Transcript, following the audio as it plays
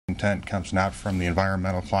intent comes not from the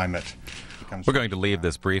environmental climate. We're going to leave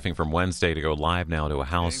this briefing from Wednesday to go live now to a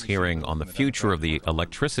House hearing on the future of the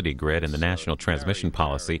electricity grid and the national transmission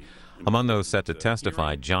policy. Among those set to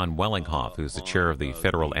testify, John Wellinghoff, who's the chair of the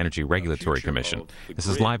Federal Energy Regulatory Commission. This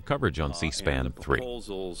is live coverage on C-SPAN 3.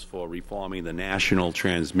 Proposals for reforming the national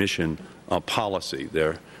transmission policy.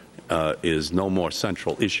 There is no more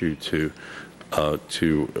central issue to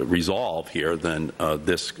resolve here than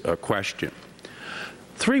this question.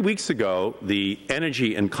 3 weeks ago, the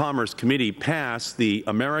Energy and Commerce Committee passed the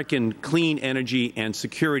American Clean Energy and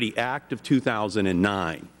Security Act of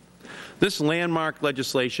 2009. This landmark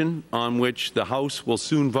legislation, on which the House will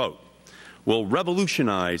soon vote, will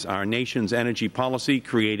revolutionize our nation's energy policy,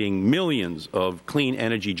 creating millions of clean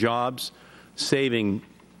energy jobs, saving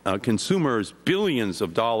consumers billions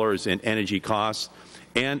of dollars in energy costs,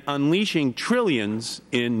 and unleashing trillions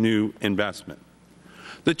in new investment.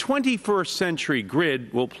 The 21st century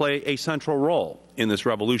grid will play a central role in this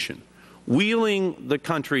revolution, wheeling the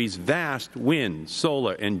country's vast wind,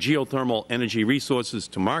 solar, and geothermal energy resources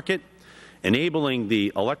to market, enabling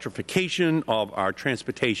the electrification of our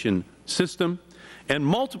transportation system, and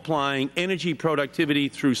multiplying energy productivity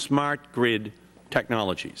through smart grid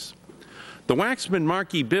technologies. The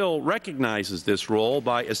Waxman-Markey bill recognizes this role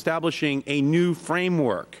by establishing a new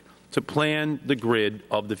framework to plan the grid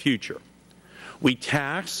of the future. We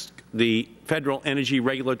tasked the Federal Energy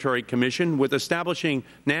Regulatory Commission with establishing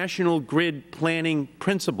national grid planning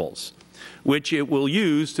principles, which it will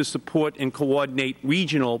use to support and coordinate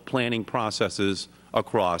regional planning processes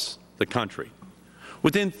across the country.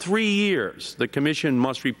 Within 3 years, the Commission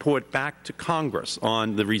must report back to Congress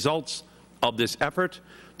on the results of this effort,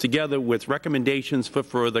 together with recommendations for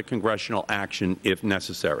further congressional action if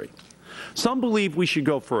necessary. Some believe we should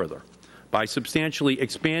go further by substantially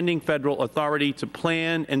expanding Federal authority to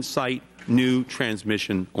plan and site new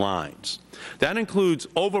transmission lines. That includes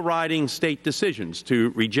overriding State decisions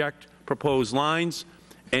to reject proposed lines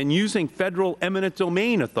and using Federal eminent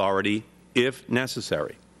domain authority if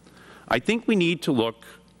necessary. I think we need to look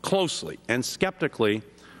closely and skeptically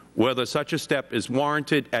whether such a step is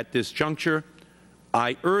warranted at this juncture.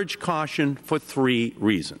 I urge caution for 3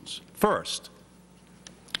 reasons. First,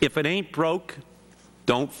 if it ain't broke,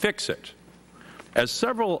 don't fix it. As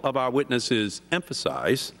several of our witnesses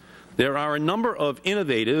emphasize, there are a number of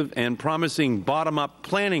innovative and promising bottom-up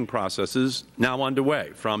planning processes now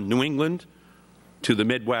underway, from New England to the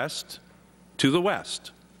Midwest to the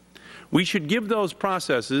West. We should give those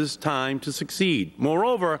processes time to succeed.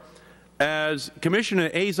 Moreover, as Commissioner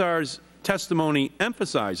Azar's testimony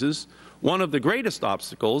emphasizes, one of the greatest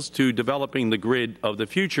obstacles to developing the grid of the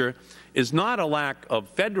future is not a lack of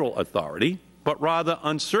Federal authority, but rather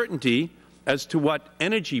uncertainty as to what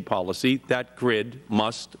energy policy that grid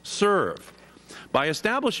must serve. By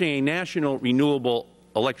establishing a national renewable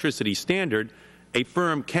electricity standard, a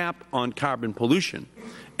firm cap on carbon pollution,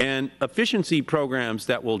 and efficiency programs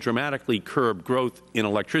that will dramatically curb growth in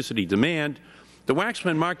electricity demand, the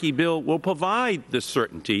Waxman-Markey bill will provide the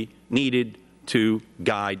certainty needed to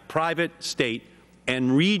guide private, State,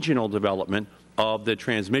 and regional development of the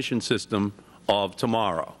transmission system of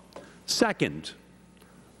tomorrow. Second,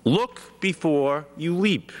 look before you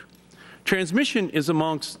leap. Transmission is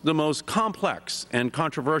amongst the most complex and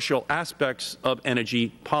controversial aspects of energy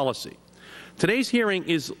policy. Today's hearing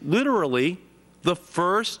is literally the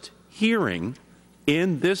first hearing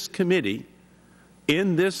in this committee,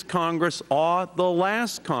 in this Congress, or the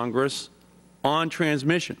last Congress on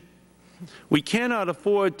transmission. We cannot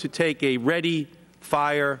afford to take a ready,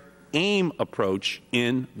 fire, aim approach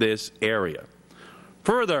in this area.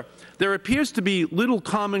 Further, there appears to be little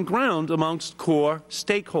common ground amongst core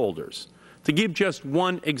stakeholders. To give just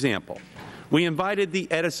one example, we invited the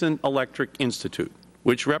Edison Electric Institute,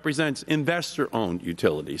 which represents investor-owned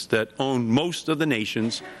utilities that own most of the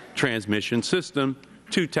nation's transmission system,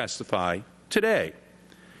 to testify today.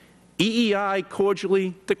 EEI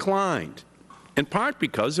cordially declined, in part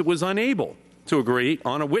because it was unable to agree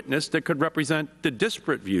on a witness that could represent the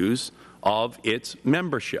disparate views of its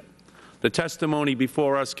membership. The testimony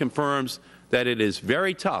before us confirms that it is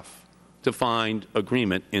very tough to find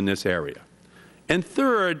agreement in this area. And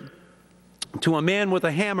third, to a man with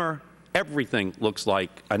a hammer, everything looks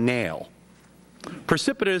like a nail.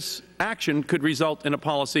 Precipitous action could result in a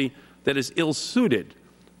policy that is ill-suited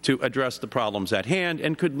to address the problems at hand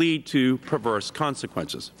and could lead to perverse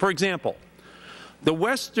consequences. For example, the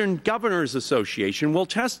Western Governors Association will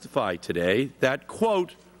testify today that,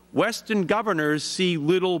 quote, Western governors see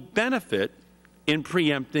little benefit in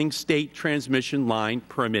preempting State transmission line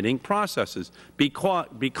permitting processes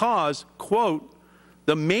because, quote,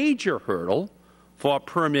 the major hurdle for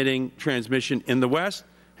permitting transmission in the West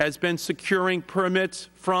has been securing permits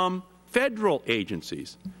from Federal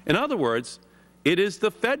agencies. In other words, it is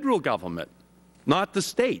the Federal government, not the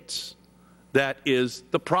States, that is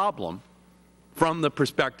the problem from the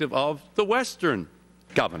perspective of the Western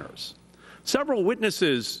governors. Several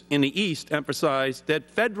witnesses in the East emphasized that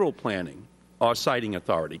Federal planning or siting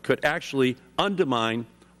authority could actually undermine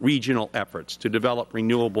regional efforts to develop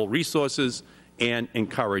renewable resources and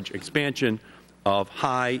encourage expansion of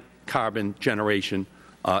high carbon generation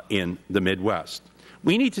in the Midwest.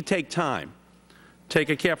 We need to take time, take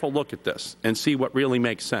a careful look at this, and see what really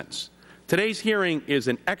makes sense. Today's hearing is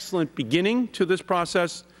an excellent beginning to this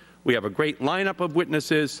process. We have a great lineup of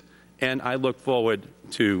witnesses, and I look forward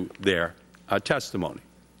to their testimony.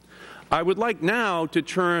 I would like now to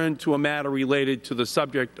turn to a matter related to the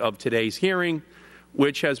subject of today's hearing,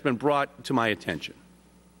 which has been brought to my attention.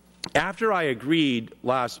 After I agreed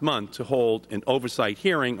last month to hold an oversight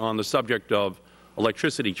hearing on the subject of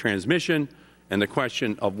electricity transmission and the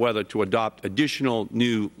question of whether to adopt additional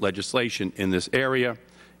new legislation in this area,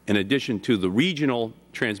 in addition to the regional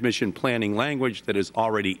transmission planning language that is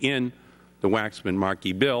already in the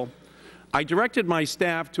Waxman-Markey bill, I directed my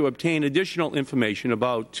staff to obtain additional information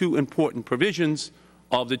about two important provisions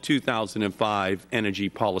of the 2005 Energy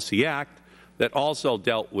Policy Act that also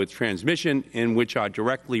dealt with transmission and which are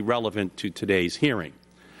directly relevant to today's hearing.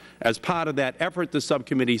 As part of that effort, the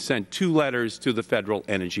subcommittee sent two letters to the Federal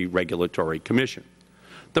Energy Regulatory Commission.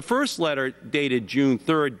 The first letter, dated June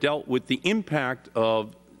 3rd, dealt with the impact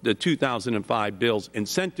of the 2005 bill's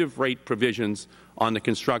incentive rate provisions on the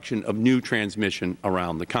construction of new transmission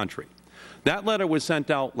around the country. That letter was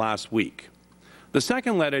sent out last week. The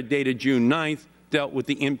second letter, dated June 9th, dealt with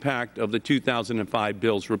the impact of the 2005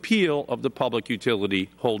 bill's repeal of the Public Utility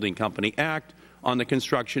Holding Company Act on the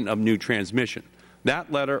construction of new transmission.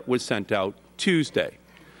 That letter was sent out Tuesday.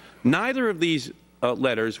 Neither of these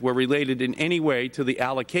letters were related in any way to the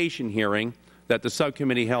allocation hearing that the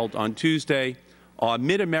subcommittee held on Tuesday or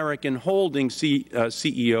Mid-American Holdings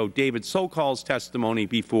CEO David Sokol's testimony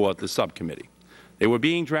before the subcommittee. They were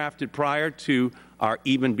being drafted prior to our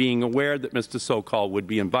even being aware that Mr. Sokol would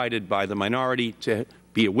be invited by the minority to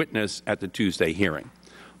be a witness at the Tuesday hearing.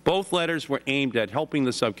 Both letters were aimed at helping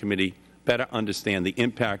the subcommittee better understand the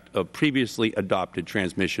impact of previously adopted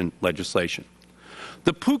transmission legislation.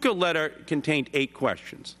 The PUCA letter contained 8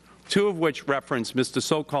 questions, 2 of which referenced Mr.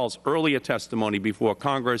 Sokol's earlier testimony before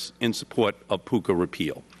Congress in support of PUCA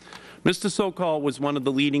repeal. Mr. Sokol was one of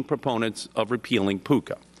the leading proponents of repealing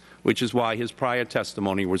PUCA, which is why his prior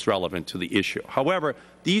testimony was relevant to the issue. However,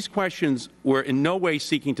 these questions were in no way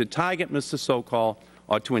seeking to target Mr. Sokol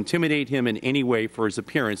or to intimidate him in any way for his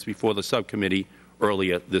appearance before the subcommittee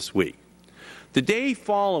earlier this week. The day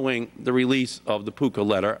following the release of the PUCA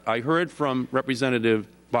letter, I heard from Representative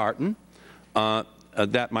Barton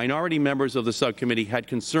that minority members of the subcommittee had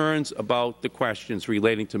concerns about the questions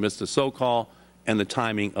relating to Mr. Sokol and the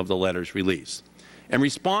timing of the letter's release. In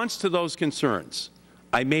response to those concerns,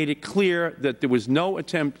 I made it clear that there was no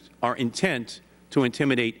attempt or intent to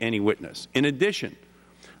intimidate any witness. In addition,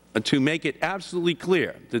 to make it absolutely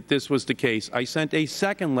clear that this was the case, I sent a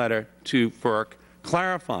second letter to FERC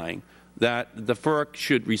clarifying that the FERC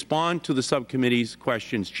should respond to the subcommittee's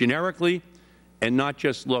questions generically and not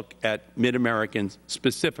just look at Mid-Americans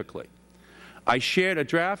specifically. I shared a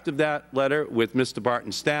draft of that letter with Mr.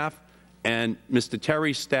 Barton's staff and Mr.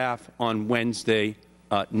 Terry's staff on Wednesday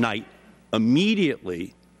night,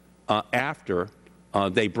 immediately after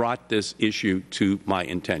they brought this issue to my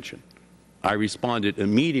attention. I responded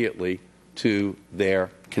immediately to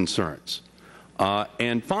their concerns.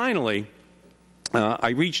 And finally, I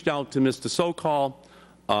reached out to Mr. Sokol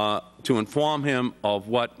to inform him of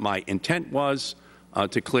what my intent was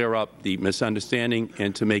to clear up the misunderstanding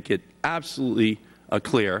and to make it absolutely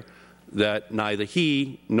clear that neither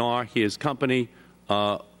he nor his company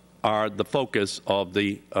are the focus of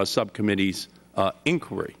the subcommittee's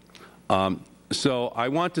inquiry. So I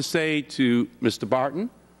want to say to Mr. Barton,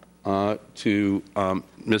 to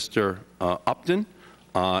Mr. Upton,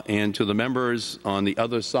 and to the members on the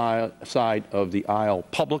other side of the aisle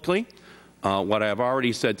publicly what I have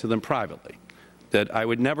already said to them privately, that I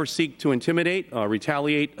would never seek to intimidate or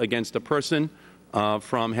retaliate against a person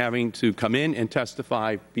from having to come in and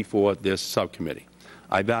testify before this subcommittee.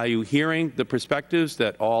 I value hearing the perspectives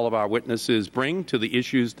that all of our witnesses bring to the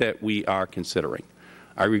issues that we are considering.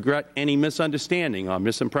 I regret any misunderstanding or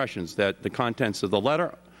misimpressions that the contents of the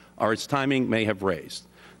letter or its timing may have raised.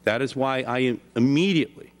 That is why I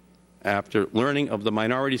immediately, after learning of the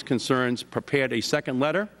minority's concerns, prepared a second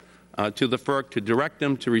letter to the FERC to direct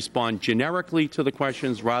them to respond generically to the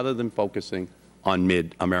questions rather than focusing on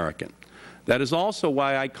Mid-American. That is also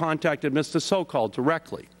why I contacted Mr. Sokol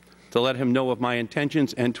directly to let him know of my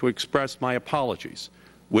intentions and to express my apologies,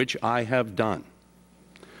 which I have done.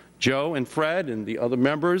 Joe and Fred and the other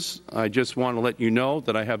members, I just want to let you know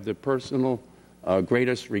that I have the personal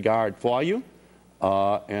greatest regard for you,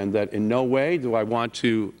 and that in no way do I want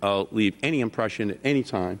to leave any impression at any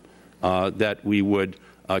time that we would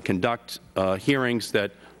conduct hearings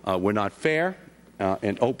that were not fair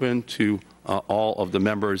and open to all of the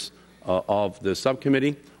members of the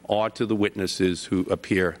subcommittee or to the witnesses who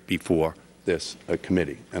appear before this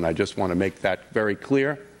committee. And I just want to make that very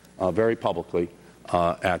clear, very publicly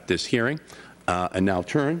at this hearing. And now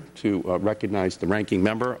turn to recognize the ranking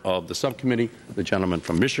member of the subcommittee, the gentleman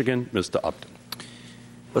from Michigan, Mr. Upton.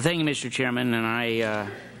 Well, thank you, Mr. Chairman. And I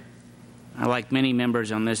like many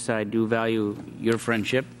members on this side, do value your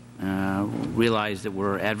friendship. Realize that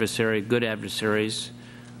we're good adversaries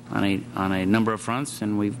on a number of fronts,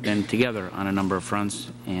 and we've been together on a number of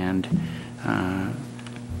fronts. And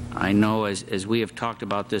I know, as we have talked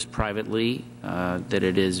about this privately, that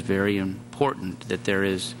it is very important that there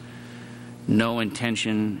is no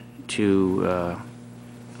intention to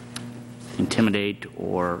intimidate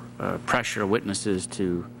or pressure witnesses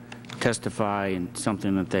to testify in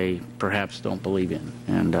something that they perhaps don't believe in.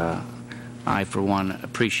 And I, for one,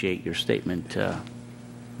 appreciate your statement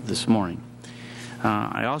this morning.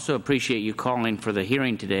 I also appreciate you calling for the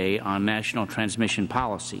hearing today on national transmission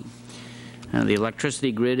policy. The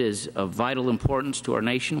electricity grid is of vital importance to our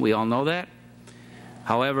nation. We all know that.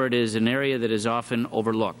 However, it is an area that is often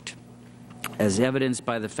overlooked, as evidenced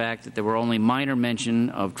by the fact that there were only minor mention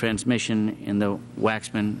of transmission in the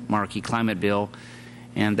Waxman-Markey climate bill,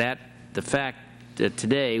 and that the fact that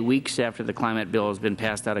today, weeks after the climate bill has been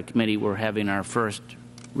passed out of committee, we're having our first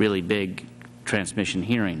really big transmission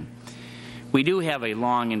hearing. We do have a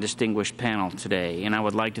long and distinguished panel today, and I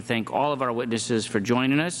would like to thank all of our witnesses for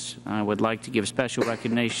joining us. I would like to give special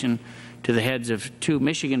recognition to the heads of two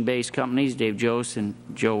Michigan-based companies, Dave Jose and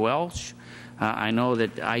Joe Welch. I know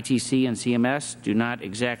that ITC and CMS do not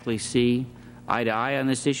exactly see eye to eye on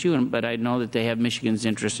this issue, but I know that they have Michigan's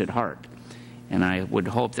interests at heart. And I would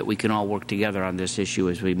hope that we can all work together on this issue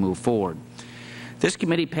as we move forward. This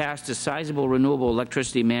committee passed a sizable renewable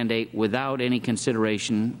electricity mandate without any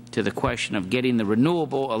consideration to the question of getting the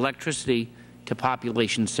renewable electricity to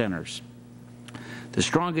population centers. The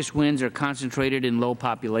strongest winds are concentrated in low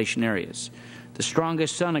population areas. The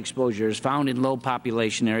strongest sun exposure is found in low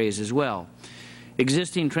population areas as well.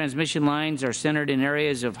 Existing transmission lines are centered in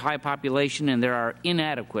areas of high population, and there are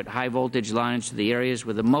inadequate high voltage lines to the areas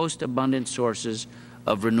with the most abundant sources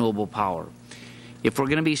of renewable power. If we're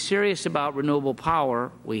going to be serious about renewable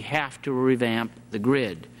power, we have to revamp the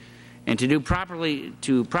grid. And to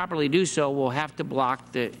properly do so, we'll have to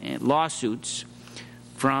block the lawsuits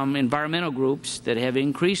from environmental groups that have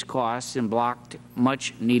increased costs and blocked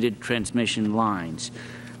much needed transmission lines.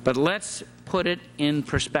 But let's put it in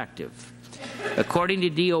perspective. According to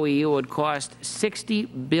DOE, it would cost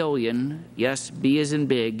 $60 billion, yes, B as in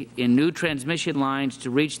big, in new transmission lines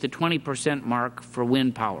to reach the 20% mark for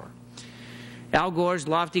wind power. Al Gore's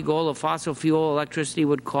lofty goal of fossil fuel electricity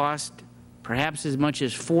would cost perhaps as much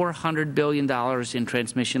as $400 billion in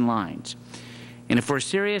transmission lines. And if we're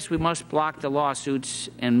serious, we must block the lawsuits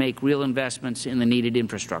and make real investments in the needed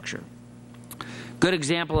infrastructure. A good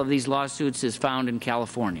example of these lawsuits is found in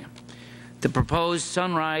California. The proposed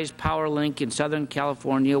Sunrise Power Link in Southern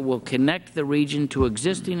California will connect the region to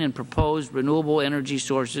existing and proposed renewable energy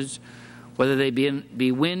sources, whether they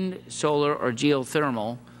be wind, solar, or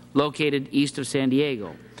geothermal, located east of San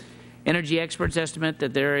Diego. Energy experts estimate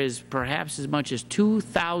that there is perhaps as much as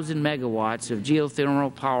 2,000 megawatts of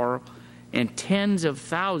geothermal power and tens of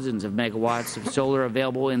thousands of megawatts of solar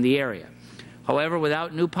available in the area. However,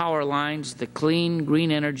 without new power lines, the clean,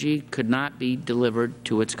 green energy could not be delivered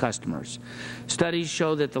to its customers. Studies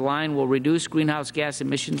show that the line will reduce greenhouse gas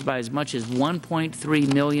emissions by as much as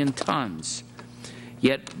 1.3 million tons.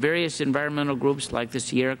 Yet various environmental groups like the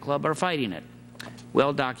Sierra Club are fighting it,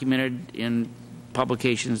 well documented in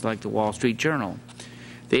publications like the Wall Street Journal.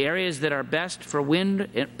 The areas that are best for wind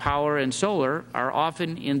power and solar are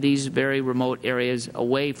often in these very remote areas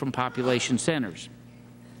away from population centers.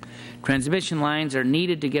 Transmission lines are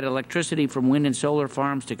needed to get electricity from wind and solar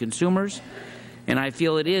farms to consumers, and I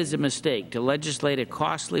feel it is a mistake to legislate a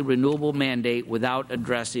costly renewable mandate without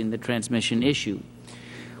addressing the transmission issue.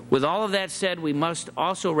 With all of that said, we must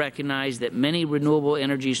also recognize that many renewable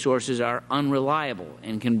energy sources are unreliable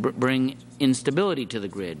and can bring instability to the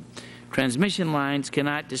grid. Transmission lines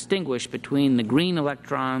cannot distinguish between the green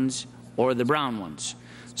electrons or the brown ones.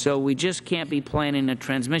 So we just can't be planning a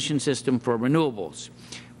transmission system for renewables.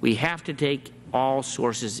 We have to take all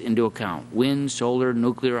sources into account: wind, solar,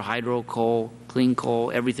 nuclear, hydro, coal, clean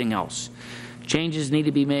coal, everything else. Changes need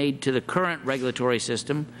to be made to the current regulatory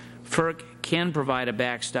system. FERC can provide a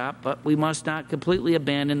backstop, but we must not completely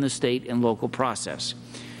abandon the state and local process.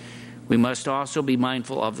 We must also be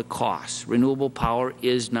mindful of the costs. Renewable power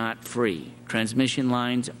is not free. Transmission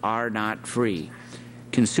lines are not free.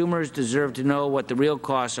 Consumers deserve to know what the real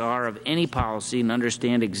costs are of any policy and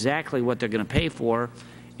understand exactly what they're going to pay for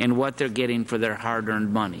and what they're getting for their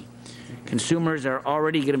hard-earned money. Consumers are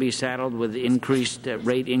already going to be saddled with increased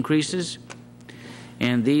rate increases,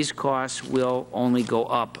 and these costs will only go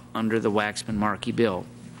up under the Waxman-Markey bill.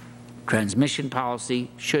 Transmission policy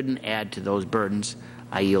shouldn't add to those burdens.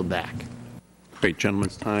 I yield back. Great.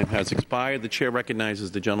 Gentleman's time has expired. The chair recognizes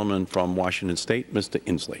the gentleman from Washington State, Mr.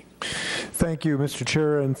 Inslee. Thank you, Mr.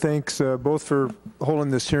 Chair, and thanks both for holding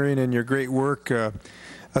this hearing and your great work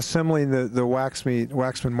assembling the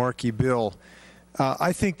Waxman-Markey bill.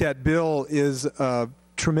 I think that bill is a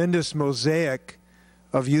tremendous mosaic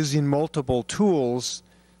of using multiple tools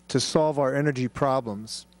to solve our energy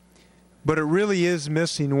problems. But it really is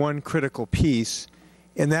missing one critical piece,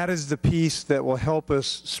 and that is the piece that will help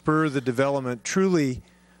us spur the development truly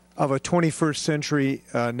of a 21st century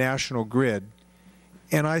national grid.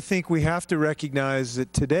 And I think we have to recognize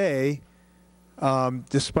that today,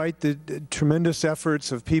 despite the tremendous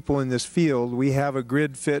efforts of people in this field, we have a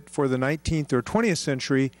grid fit for the 19th or 20th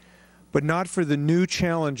century, but not for the new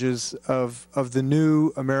challenges of the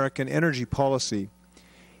new American energy policy.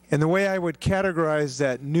 And the way I would categorize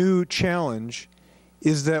that new challenge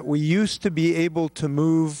is that we used to be able to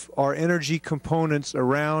move our energy components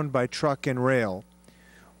around by truck and rail.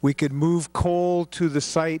 We could move coal to the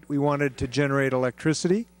site we wanted to generate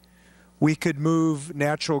electricity. We could move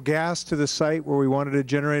natural gas to the site where we wanted to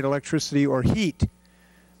generate electricity or heat.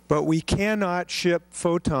 But we cannot ship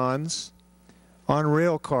photons on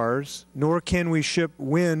rail cars, nor can we ship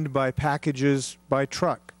wind by packages by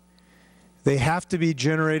truck. They have to be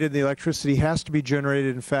generated, the electricity has to be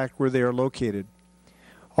generated, in fact, where they are located.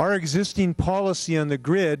 Our existing policy on the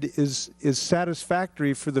grid is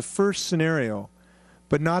satisfactory for the first scenario,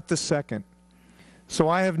 but not the second. So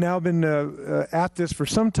I have now been at this for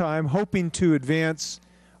some time, hoping to advance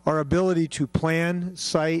our ability to plan,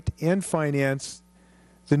 site, and finance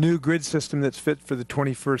the new grid system that's fit for the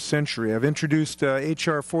 21st century. I've introduced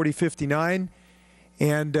H.R. 4059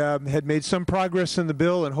 and had made some progress in the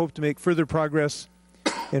bill and hope to make further progress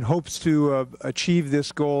in hopes to achieve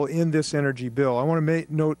this goal in this energy bill. I want to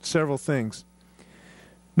note several things.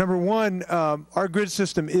 Number one, our grid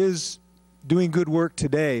system is doing good work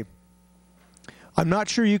today. I'm not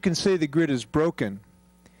sure you can say the grid is broken,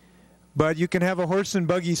 but you can have a horse and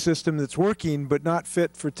buggy system that's working but not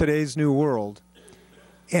fit for today's new world.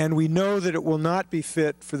 And we know that it will not be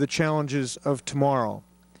fit for the challenges of tomorrow.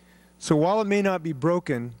 So while it may not be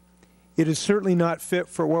broken, it is certainly not fit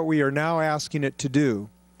for what we are now asking it to do.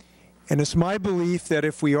 And it's my belief that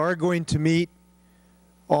if we are going to meet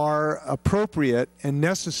our appropriate and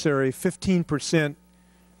necessary 15%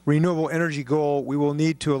 renewable energy goal, we will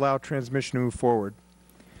need to allow transmission to move forward.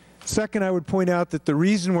 Second, I would point out that the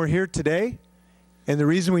reason we're here today and the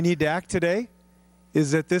reason we need to act today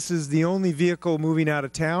is that this is the only vehicle moving out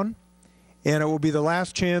of town, and it will be the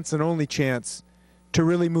last chance and only chance to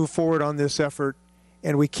really move forward on this effort.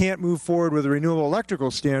 And we can't move forward with a renewable electrical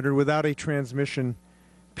standard without a transmission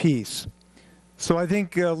piece. So I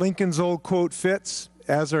think Lincoln's old quote fits: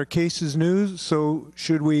 as our case is new, so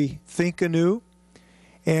should we think anew.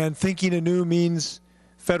 And thinking anew means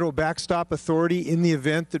federal backstop authority in the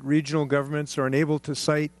event that regional governments are unable to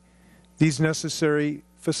site these necessary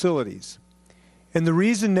facilities. And the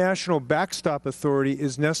reason national backstop authority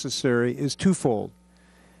is necessary is twofold.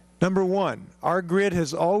 Number one, our grid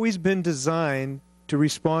has always been designed to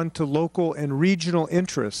respond to local and regional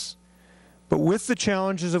interests. But with the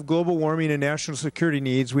challenges of global warming and national security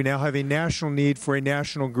needs, we now have a national need for a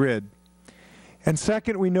national grid. And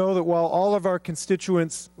second, we know that while all of our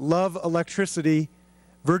constituents love electricity,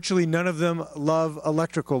 virtually none of them love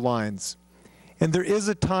electrical lines. And there is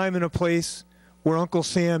a time and a place where Uncle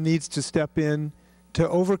Sam needs to step in to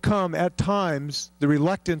overcome, at times, the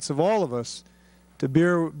reluctance of all of us to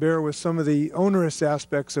bear with some of the onerous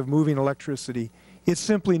aspects of moving electricity. It's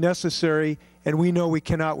simply necessary, and we know we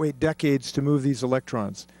cannot wait decades to move these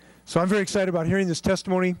electrons. So I'm very excited about hearing this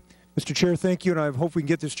testimony. Mr. Chair, thank you, and I hope we can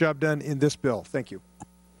get this job done in this bill. Thank you.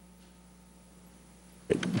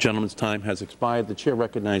 The gentleman's time has expired. The chair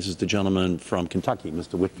recognizes the gentleman from Kentucky,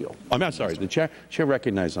 Mr. Whitfield. I'm sorry. The chair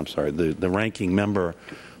recognizes, the ranking member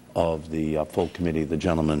of the full committee, the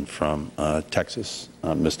gentleman from Texas,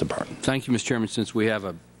 Mr. Barton. Thank you, Mr. Chairman. Since we have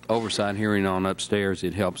an oversight hearing on upstairs,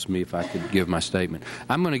 it helps me if I could give my statement.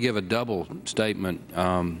 I'm going to give a double statement,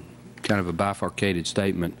 kind of a bifurcated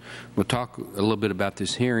statement. We'll talk a little bit about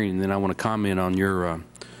this hearing, and then I want to comment on your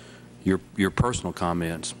personal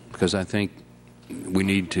comments, because I think we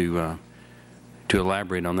need to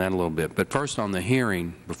elaborate on that a little bit. But first, on the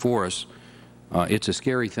hearing before us, it's a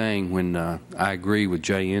scary thing when I agree with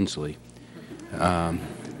Jay Inslee.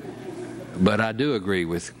 But I do agree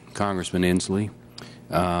with Congressman Inslee.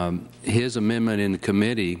 His amendment in the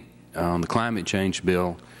committee on the climate change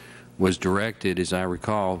bill was directed, as I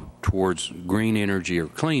recall, towards green energy or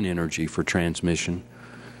clean energy for transmission.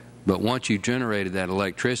 But once you generated that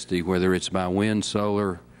electricity, whether it's by wind,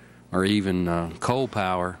 solar, or even coal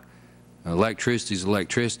power, electricity is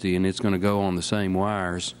electricity, and it's going to go on the same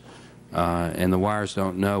wires. And the wires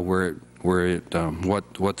don't know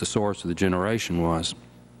what the source of the generation was.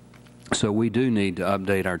 So we do need to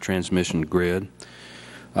update our transmission grid.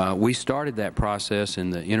 We started that process in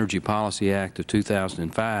the Energy Policy Act of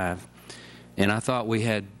 2005, and I thought we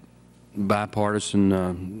had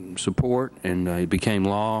bipartisan support, and it became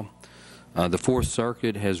law. The Fourth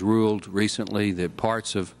Circuit has ruled recently that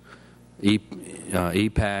parts of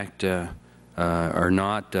EPACT are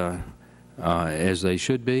not as they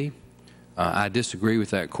should be. I disagree with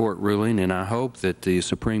that court ruling, and I hope that the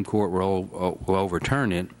Supreme Court will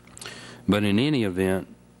overturn it. But in any event,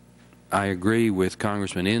 I agree with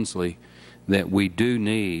Congressman Inslee that we do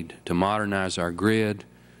need to modernize our grid.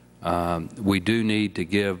 We do need to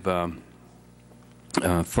give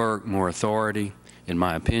FERC more authority, in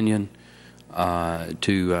my opinion,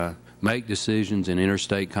 to make decisions in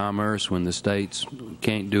interstate commerce when the states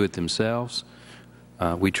can't do it themselves.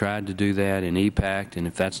 We tried to do that in EPACT, and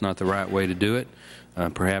if that's not the right way to do it,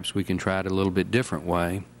 perhaps we can try it a little bit different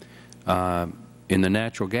way. In the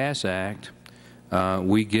Natural Gas Act,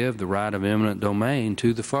 we give the right of eminent domain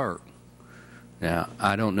to the FERC. Now,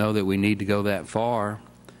 I don't know that we need to go that far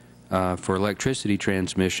for electricity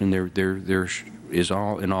transmission. There is,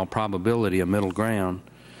 in all probability, a middle ground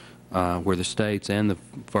where the states and the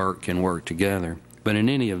FERC can work together. But in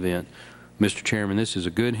any event, Mr. Chairman, this is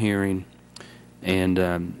a good hearing. And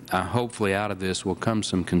hopefully out of this will come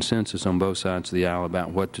some consensus on both sides of the aisle about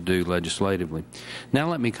what to do legislatively. Now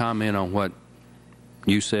let me comment on what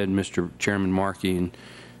you said, Mr. Chairman Markey,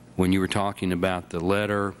 when you were talking about the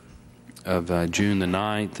letter of June the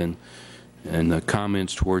 9th and the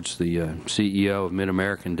comments towards the CEO of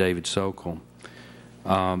Mid-American, David Sokol.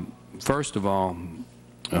 First of all,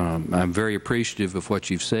 I'm very appreciative of what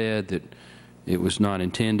you've said, that it was not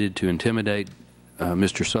intended to intimidate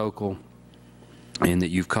Mr. Sokol, and that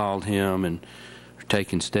you've called him and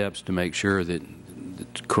taken steps to make sure that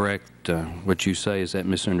correct what you say is that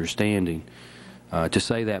misunderstanding. To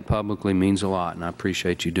say that publicly means a lot, and I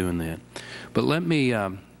appreciate you doing that. But let me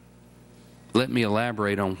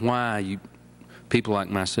elaborate on why people like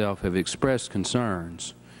myself have expressed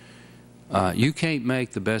concerns. You can't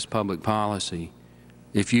make the best public policy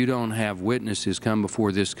if you don't have witnesses come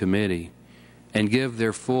before this committee and give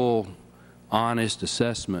their full, honest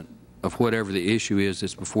assessment of whatever the issue is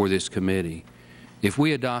that's before this committee. If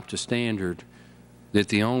we adopt a standard that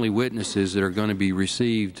the only witnesses that are going to be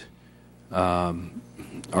received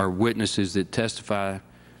are witnesses that testify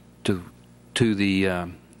to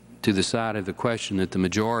the side of the question that the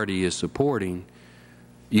majority is supporting,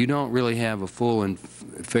 you don't really have a full and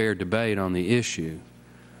fair debate on the issue.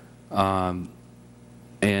 And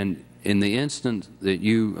in the instance that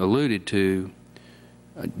you alluded to,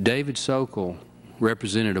 David Sokol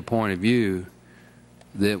represented a point of view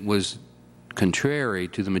that was contrary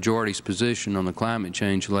to the majority's position on the climate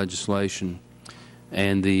change legislation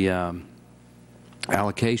and the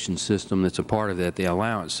allocation system that's a part of that, the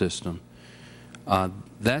allowance system.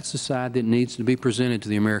 That's the side that needs to be presented to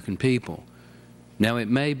the American people. Now, it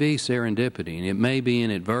may be serendipity and it may be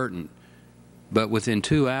inadvertent, but within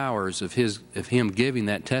 2 hours of him giving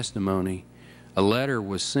that testimony, a letter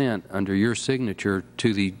was sent under your signature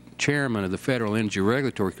to the chairman of the Federal Energy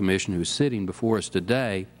Regulatory Commission, who is sitting before us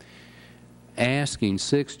today, asking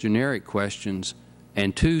 6 generic questions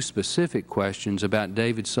and 2 specific questions about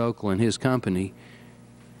David Sokol and his company,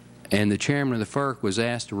 and the chairman of the FERC was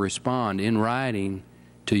asked to respond in writing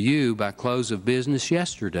to you by close of business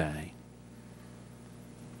yesterday.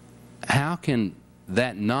 How can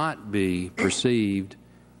that not be perceived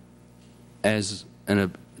as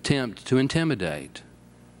an attempt to intimidate?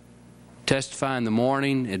 Testify in the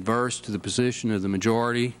morning, adverse to the position of the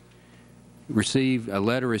majority. A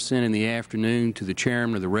letter is sent in the afternoon to the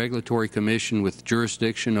chairman of the Regulatory Commission with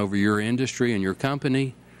jurisdiction over your industry and your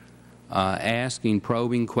company. asking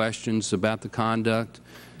probing questions about the conduct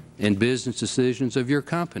and business decisions of your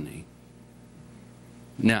company.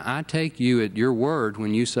 Now, I take you at your word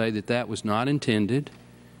when you say that that was not intended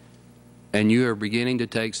and you are beginning to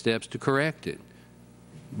take steps to correct it.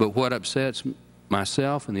 But what upsets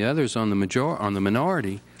myself and the others on the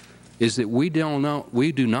minority is that we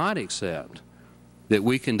do not accept that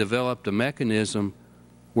we can develop a mechanism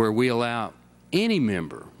where we allow any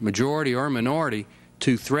member, majority or minority,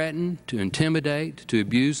 to threaten, to intimidate, to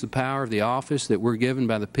abuse the power of the office that we're given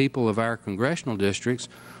by the people of our congressional districts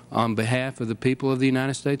on behalf of the people of the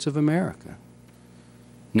United States of America.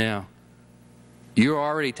 Now, you're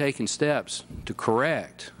already taking steps to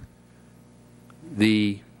correct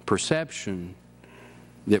the perception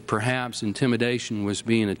that perhaps intimidation was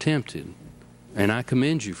being attempted, and I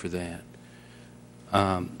commend you for that.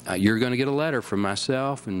 You're going to get a letter from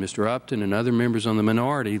myself and Mr. Upton and other members on the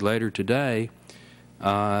minority later today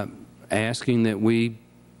asking that we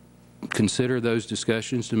consider those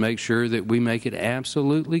discussions to make sure that we make it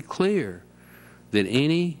absolutely clear that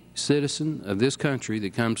any citizen of this country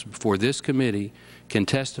that comes before this committee can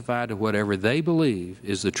testify to whatever they believe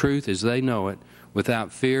is the truth as they know it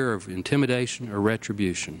without fear of intimidation or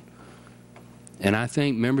retribution. And I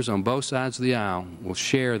think members on both sides of the aisle will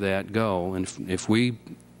share that goal. And if we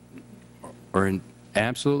are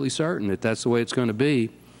absolutely certain that that's the way it's going to be,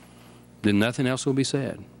 then nothing else will be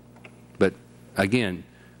said. But again,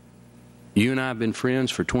 you and I have been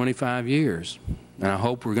friends for 25 years, and I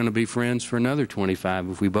hope we're going to be friends for another 25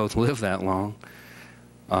 if we both live that long.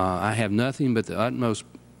 I have nothing but the utmost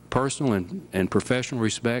personal and professional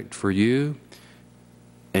respect for you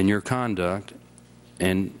and your conduct,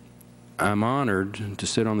 and I'm honored to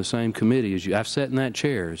sit on the same committee as you. I've sat in that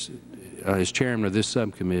chair as chairman of this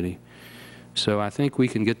subcommittee, so I think we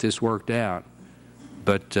can get this worked out.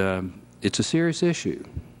 But it's a serious issue,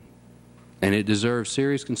 and it deserves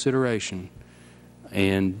serious consideration.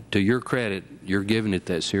 And to your credit, you're giving it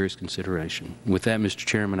that serious consideration. With that, Mr.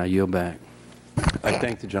 Chairman, I yield back. I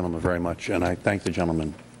thank the gentleman very much, and I thank the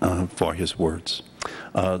gentleman for his words.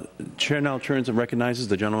 Chair now turns and recognizes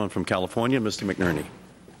the gentleman from California, Mr. McNerney.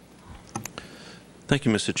 Thank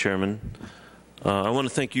you, Mr. Chairman. I want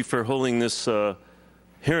to thank you for holding this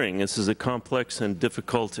hearing. This is a complex and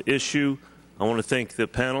difficult issue. I want to thank the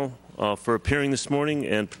panel for appearing this morning,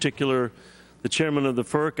 and in particular the chairman of the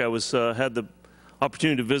FERC. I had the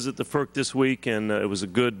opportunity to visit the FERC this week, and it was a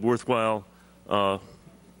good, worthwhile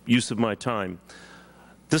use of my time.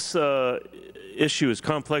 This issue is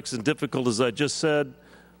complex and difficult, as I just said.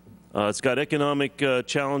 It's got economic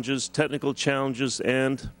challenges, technical challenges,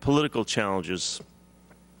 and political challenges.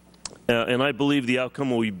 And I believe the outcome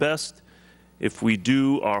will be best if we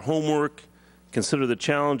do our homework, consider the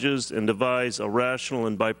challenges, and devise a rational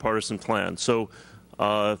and bipartisan plan. So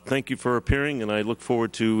thank you for appearing, and I look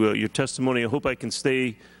forward to your testimony. I hope I can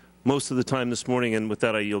stay most of the time this morning, and with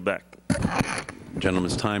that I yield back. The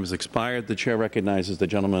gentleman's time has expired. The chair recognizes the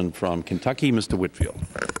gentleman from Kentucky, Mr. Whitfield.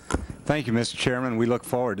 Thank you, Mr. Chairman. We look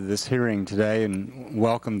forward to this hearing today and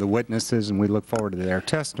welcome the witnesses, and we look forward to their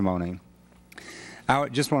testimony. I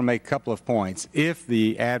just want to make a couple of points. If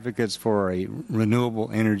the advocates for a renewable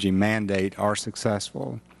energy mandate are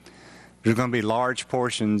successful, there's going to be large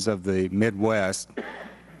portions of the Midwest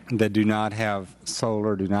that do not have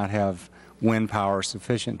solar, do not have wind power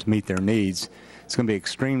sufficient to meet their needs. It's going to be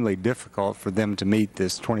extremely difficult for them to meet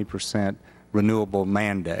this 20% renewable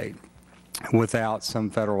mandate without some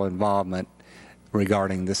federal involvement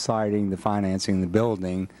regarding the siting, the financing, the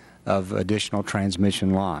building of additional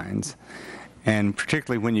transmission lines. And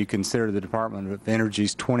particularly when you consider the Department of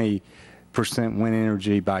Energy's 20% wind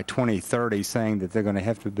energy by 2030, saying that they're going to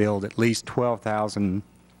have to build at least 12,000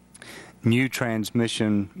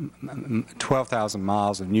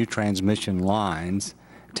 miles of new transmission lines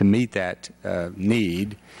to meet that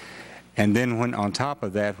need. And then when, on top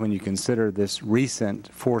of that, when you consider this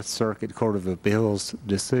recent Fourth Circuit Court of Appeals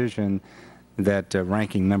decision that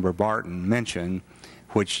Ranking Member Barton mentioned,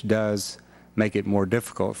 which does make it more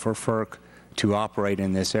difficult for FERC to operate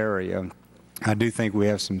in this area, I do think we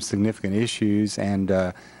have some significant issues, and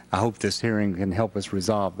I hope this hearing can help us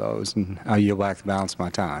resolve those. And I'll yield back the balance of my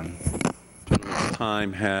time.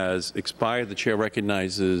 Time has expired. The chair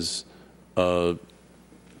recognizes the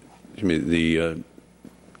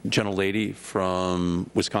gentlelady from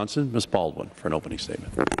Wisconsin, Ms. Baldwin, for an opening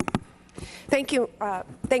statement. Thank you,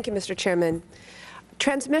 Mr. Chairman.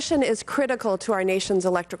 Transmission is critical to our nation's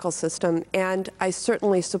electrical system, and I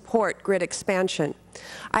certainly support grid expansion.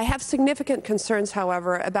 I have significant concerns,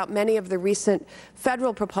 however, about many of the recent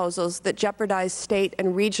federal proposals that jeopardize state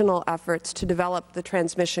and regional efforts to develop the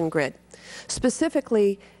transmission grid.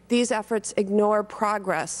 Specifically, these efforts ignore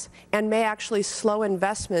progress and may actually slow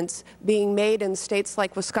investments being made in states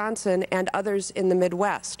like Wisconsin and others in the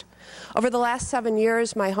Midwest. Over the last 7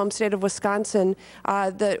 years, my home state of Wisconsin,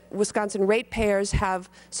 the Wisconsin ratepayers have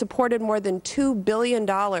supported more than $2 billion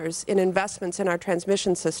in investments in our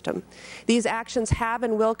transmission system. These actions have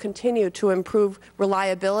and will continue to improve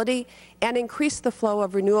reliability and increase the flow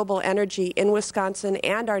of renewable energy in Wisconsin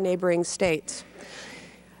and our neighboring states.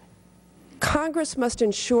 Congress must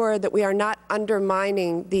ensure that we are not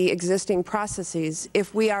undermining the existing processes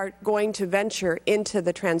if we are going to venture into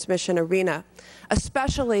the transmission arena,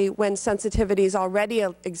 especially when sensitivities already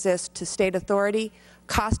exist to state authority,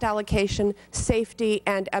 cost allocation, safety,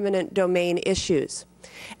 and eminent domain issues.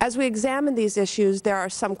 As we examine these issues, there are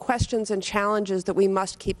some questions and challenges that we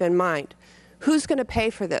must keep in mind. Who's going to pay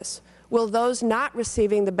for this? Will those not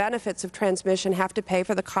receiving the benefits of transmission have to pay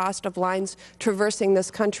for the cost of lines traversing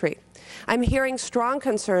this country? I'm hearing strong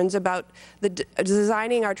concerns about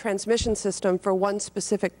designing our transmission system for one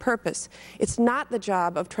specific purpose. It's not the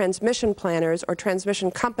job of transmission planners or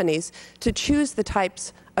transmission companies to choose the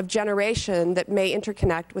types of generation that may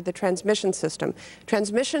interconnect with the transmission system.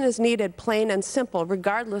 Transmission is needed, plain and simple,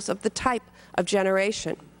 regardless of the type of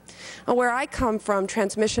generation. Where I come from,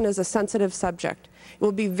 transmission is a sensitive subject. It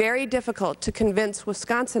will be very difficult to convince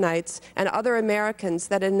Wisconsinites and other Americans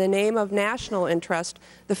that in the name of national interest,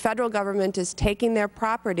 the federal government is taking their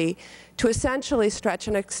property to essentially stretch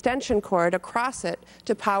an extension cord across it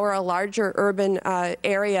to power a larger urban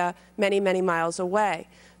area many, many miles away.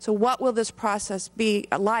 So what will this process be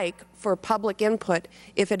like for public input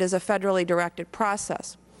if it is a federally directed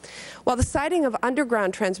process? While the siting of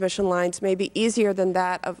underground transmission lines may be easier than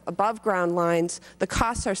that of above-ground lines, the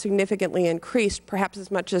costs are significantly increased, perhaps as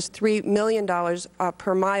much as $3 million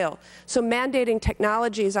per mile. So mandating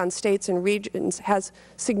technologies on states and regions has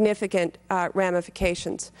significant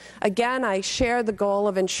ramifications. Again, I share the goal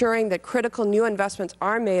of ensuring that critical new investments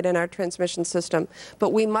are made in our transmission system,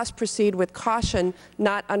 but we must proceed with caution,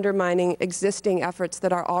 not undermining existing efforts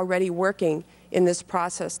that are already working in this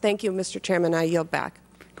process. Thank you, Mr. Chairman. I yield back.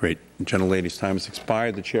 Great. The gentlelady's time has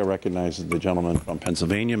expired. The chair recognizes the gentleman from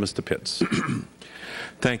Pennsylvania, Mr. Pitts.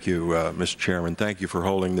 Thank you, Mr. Chairman. Thank you for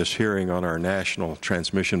holding this hearing on our national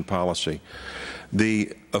transmission policy.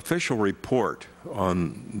 The official report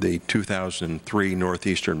on the 2003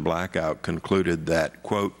 Northeastern blackout concluded that,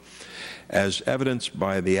 quote, as evidenced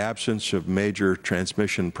by the absence of major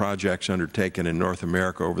transmission projects undertaken in North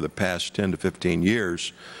America over the past 10 to 15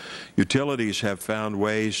 years, utilities have found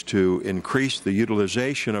ways to increase the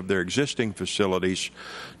utilization of their existing facilities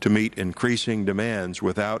to meet increasing demands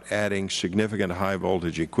without adding significant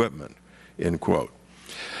high-voltage equipment, end quote.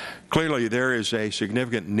 Clearly, there is a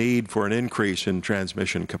significant need for an increase in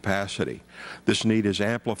transmission capacity. This need is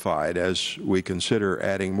amplified as we consider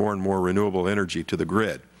adding more and more renewable energy to the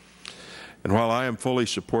grid. And while I am fully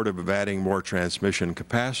supportive of adding more transmission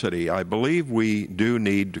capacity, I believe we do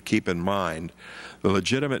need to keep in mind the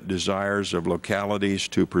legitimate desires of localities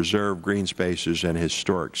to preserve green spaces and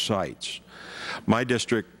historic sites. My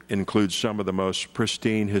district includes some of the most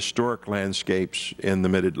pristine historic landscapes in the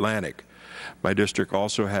Mid-Atlantic. My district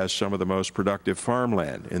also has some of the most productive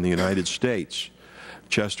farmland in the United States.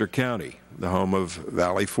 Chester County, the home of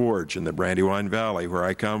Valley Forge in the Brandywine Valley, where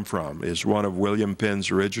I come from, is one of William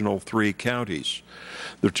Penn's original 3 counties.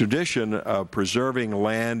 The tradition of preserving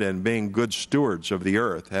land and being good stewards of the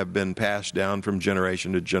earth have been passed down from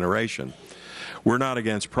generation to generation. We're not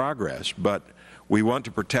against progress, but we want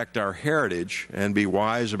to protect our heritage and be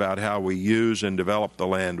wise about how we use and develop the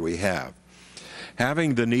land we have.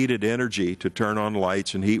 Having the needed energy to turn on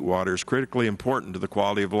lights and heat water is critically important to the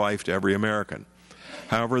quality of life to every American.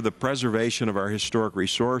 However, the preservation of our historic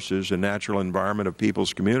resources and natural environment of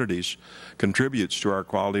people's communities contributes to our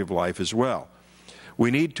quality of life as well.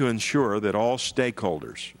 We need to ensure that all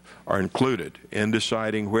stakeholders are included in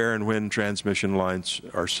deciding where and when transmission lines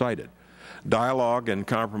are sited. Dialogue and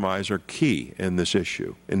compromise are key in this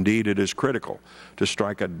issue. Indeed, it is critical to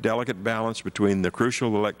strike a delicate balance between the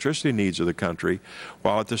crucial electricity needs of the country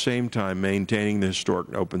while at the same time maintaining the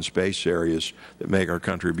historic open space areas that make our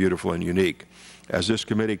country beautiful and unique. as this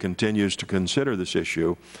committee continues to consider this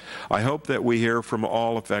issue. I hope that we hear from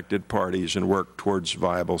all affected parties and work towards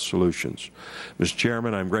viable solutions. Mr.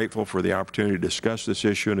 Chairman, I'm grateful for the opportunity to discuss this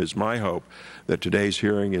issue, and it's my hope that today's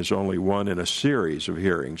hearing is only one in a series of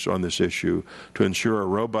hearings on this issue to ensure a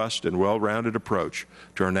robust and well-rounded approach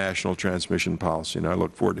to our national transmission policy. And I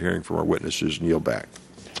look forward to hearing from our witnesses and yield back.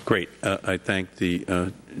 Great. I thank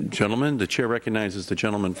the gentleman. The chair recognizes the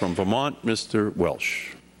gentleman from Vermont, Mr.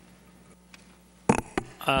 Welsh.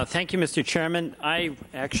 Thank you, Mr. Chairman. I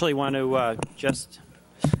actually want to just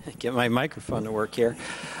get my microphone to work here.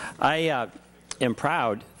 I am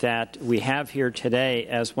proud that we have here today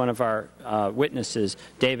as one of our witnesses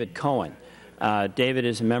David Cohen. David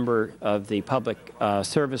is a member of the Public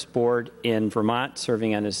Service Board in Vermont,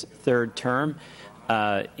 serving on his third term.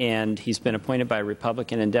 And he's been appointed by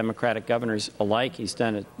Republican and Democratic governors alike. He's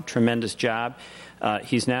done a tremendous job.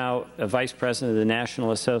 He's now a vice president of the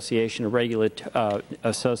National Association of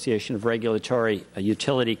Regulatory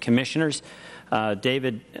Utility Commissioners.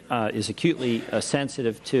 David is acutely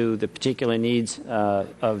sensitive to the particular needs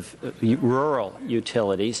of rural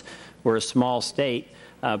utilities. We're a small state,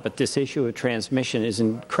 but this issue of transmission is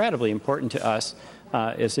incredibly important to us,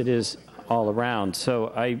 as it is all around.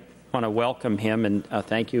 So I want to welcome him and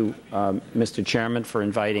thank you, Mr. Chairman, for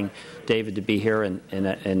inviting David to be here and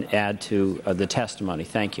add to the testimony.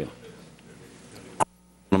 Thank you. The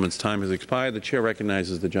gentleman's time has expired. The chair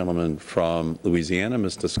recognizes the gentleman from Louisiana,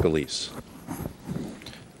 Mr. Scalise.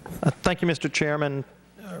 Thank you, Mr. Chairman.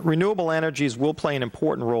 Renewable energies will play an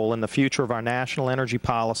important role in the future of our national energy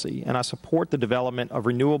policy, and I support the development of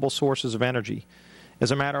renewable sources of energy. As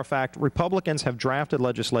a matter of fact, Republicans have drafted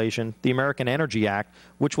legislation, the American Energy Act,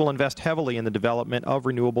 which will invest heavily in the development of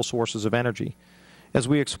renewable sources of energy. As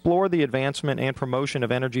we explore the advancement and promotion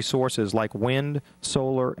of energy sources like wind,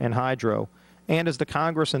 solar, and hydro, and as the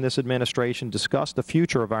Congress and this administration discuss the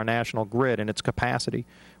future of our national grid and its capacity,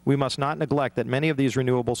 we must not neglect that many of these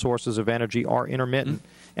renewable sources of energy are intermittent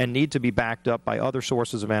and need to be backed up by other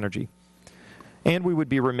sources of energy. And we would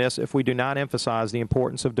be remiss if we do not emphasize the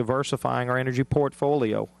importance of diversifying our energy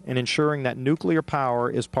portfolio and ensuring that nuclear power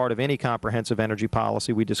is part of any comprehensive energy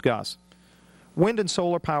policy we discuss. Wind and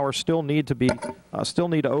solar power still need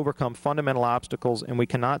to overcome fundamental obstacles, and we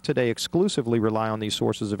cannot today exclusively rely on these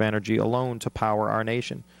sources of energy alone to power our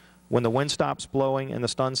nation. When the wind stops blowing and the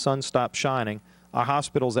sun stops shining, our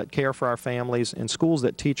hospitals that care for our families and schools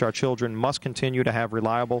that teach our children must continue to have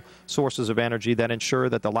reliable sources of energy that ensure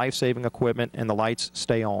that the life-saving equipment and the lights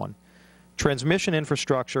stay on. Transmission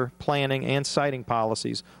infrastructure, planning, and siting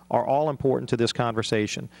policies are all important to this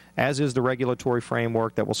conversation, as is the regulatory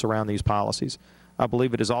framework that will surround these policies. I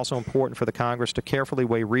believe it is also important for the Congress to carefully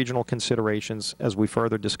weigh regional considerations as we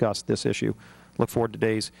further discuss this issue. Look forward to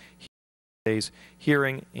today's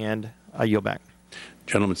hearing, and I yield back.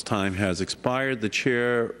 Gentleman's time has expired. The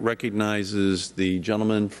chair recognizes the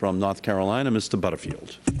gentleman from North Carolina, Mr.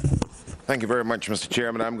 Butterfield. Thank you very much, Mr.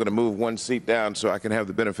 Chairman. I'm going to move one seat down so I can have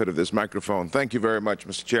the benefit of this microphone. Thank you very much,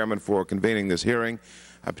 Mr. Chairman, for convening this hearing.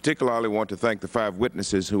 I particularly want to thank the 5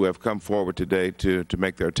 witnesses who have come forward today to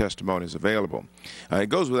make their testimonies available. It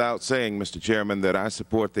goes without saying, Mr. Chairman, that I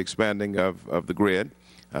support the expanding of the grid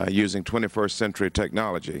using 21st century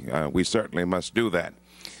technology. We certainly must do that.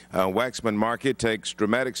 Waxman Markey takes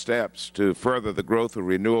dramatic steps to further the growth of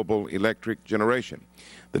renewable electric generation.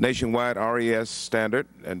 The nationwide RES standard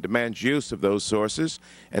demands use of those sources,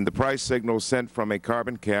 and the price signal sent from a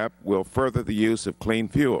carbon cap will further the use of clean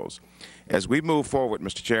fuels. As we move forward,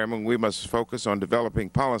 Mr. Chairman, we must focus on developing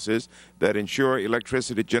policies that ensure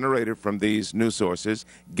electricity generated from these new sources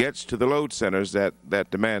gets to the load centers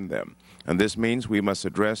that demand them. And this means we must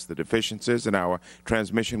address the deficiencies in our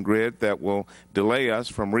transmission grid that will delay us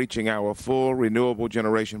from reaching our full renewable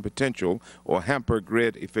generation potential or hamper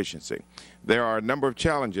grid efficiency. There are a number of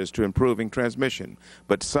challenges to improving transmission,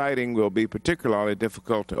 but siting will be particularly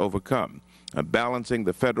difficult to overcome. Balancing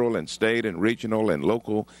the federal and state and regional and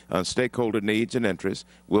local stakeholder needs and interests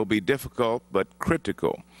will be difficult but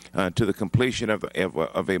critical to the completion of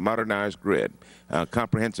a modernized grid.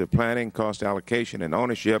 Comprehensive planning, cost allocation, and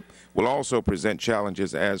ownership will also present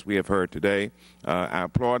challenges, as we have heard today. I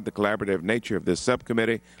applaud the collaborative nature of this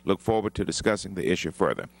subcommittee. Look forward to discussing the issue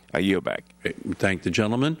further. I yield back. Thank the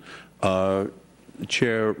gentleman. The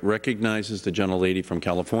chair recognizes the gentlelady from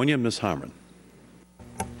California, Ms. Harmon.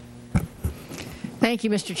 Thank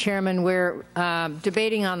you, Mr. Chairman. We're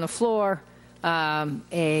debating on the floor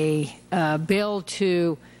a bill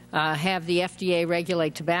to have the FDA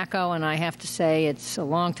regulate tobacco, and I have to say it's a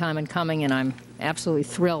long time in coming, and I'm absolutely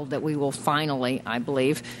thrilled that we will finally, I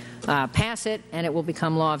believe, pass it, and it will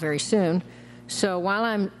become law very soon. So while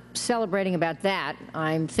I'm celebrating about that,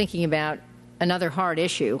 I'm thinking about another hard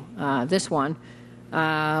issue, this one,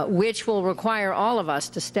 which will require all of us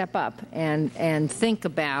to step up and think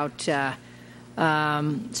about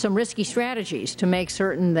some risky strategies to make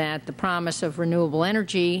certain that the promise of renewable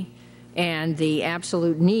energy and the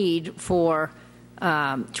absolute need for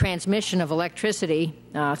transmission of electricity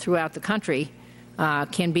throughout the country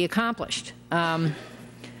can be accomplished.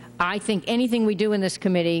 I think anything we do in this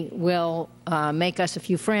committee will make us a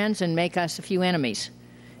few friends and make us a few enemies.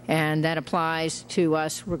 And that applies to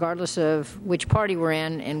us regardless of which party we're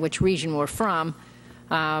in and which region we're from.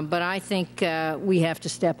 But I think we have to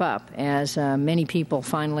step up, as many people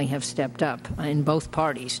finally have stepped up in both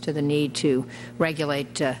parties, to the need to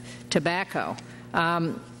regulate tobacco.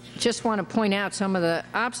 Just want to point out some of the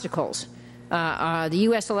obstacles. The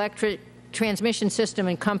U.S. electric transmission system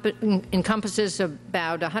encompasses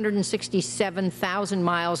about 167,000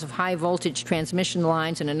 miles of high-voltage transmission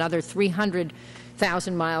lines and another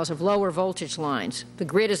 300,000 miles of lower voltage lines. The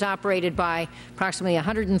grid is operated by approximately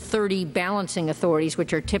 130 balancing authorities,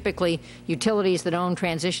 which are typically utilities that own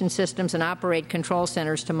transition systems and operate control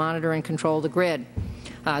centers to monitor and control the grid.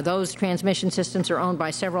 Those transmission systems are owned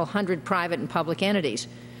by several hundred private and public entities.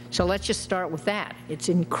 So let's just start with that. It's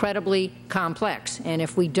incredibly complex, and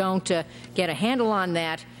if we don't get a handle on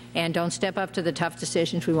that and don't step up to the tough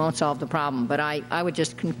decisions, we won't solve the problem. But I would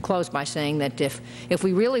just close by saying that if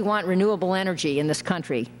we really want renewable energy in this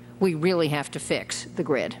country, we really have to fix the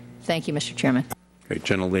grid. Thank you, Mr. Chairman. Okay,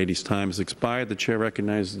 gentlelady's time has expired. The chair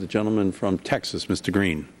recognizes the gentleman from Texas, Mr.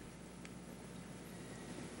 Green.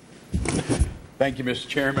 Thank you, Mr.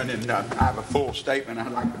 Chairman, and I have a full statement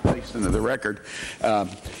I'd like to place into the record.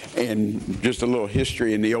 And just a little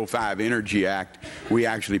history. In the 05 Energy Act, we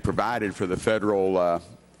actually provided for the federal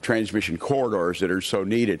transmission corridors that are so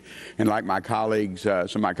needed. And like my colleagues, some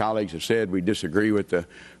of my colleagues have said, we disagree with the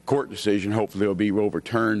court decision. Hopefully it will be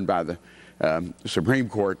overturned by the Supreme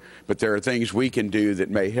Court, but there are things we can do that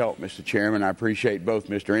may help, Mr. Chairman. I appreciate both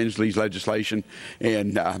Mr. Inslee's legislation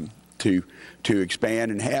and to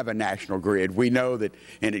expand and have a national grid. We know that,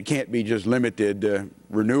 and it can't be just limited to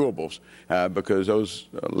renewables because those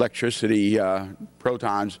electricity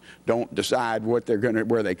protons don't decide what they're going to,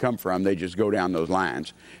 where they come from. They just go down those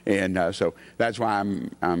lines, and so that's why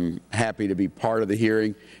I'm happy to be part of the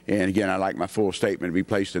hearing. And again, I'd like my full statement to be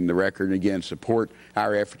placed in the record. And again, support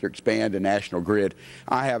our effort to expand a national grid.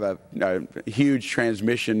 I have a huge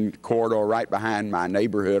transmission corridor right behind my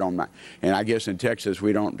neighborhood and I guess in Texas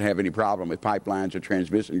we don't have any problem with pipelines or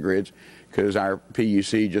transmission grids because our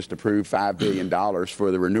PUC just approved $5 billion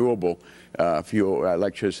for the renewable fuel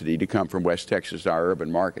electricity to come from West Texas to our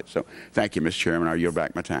urban market. So thank you, Mr. Chairman. I'll yield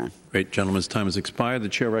back my time. Great. Gentleman's time has expired. The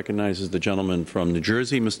chair recognizes the gentleman from New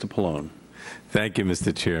Jersey, Mr. Pallone. Thank you,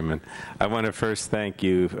 Mr. Chairman. I want to first thank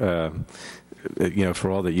you for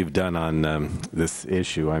all that you've done on this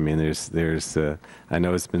issue. I mean, I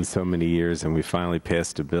know it's been so many years, and we finally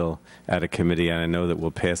passed a bill out of committee, and I know that we'll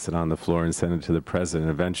pass it on the floor and send it to the President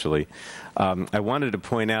eventually. I wanted to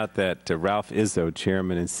point out that Ralph Izzo,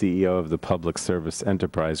 Chairman and CEO of the Public Service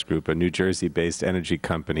Enterprise Group, a New Jersey-based energy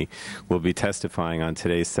company, will be testifying on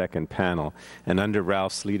today's second panel. And under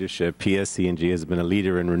Ralph's leadership, PSE&G has been a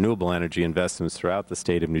leader in renewable energy investments throughout the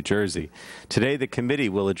state of New Jersey. Today, the committee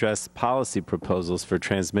will address policy proposals for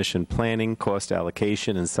transmission planning, cost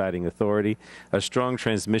allocation, and siting authority. A strong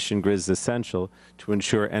transmission grid is essential to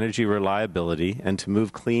ensure energy reliability and to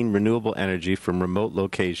move clean, renewable energy from remote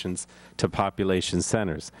locations to population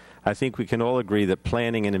centers. I think we can all agree that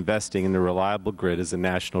planning and investing in a reliable grid is a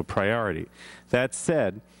national priority. That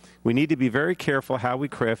said, we need to be very careful how we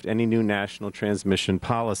craft any new national transmission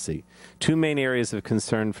policy. Two main areas of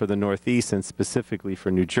concern for the Northeast and specifically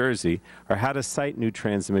for New Jersey are how to site new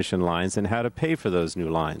transmission lines and how to pay for those new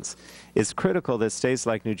lines. It's critical that states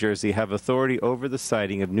like New Jersey have authority over the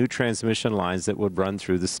siting of new transmission lines that would run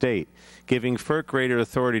through the state. Giving FERC greater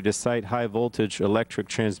authority to site high-voltage electric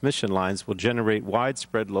transmission lines will generate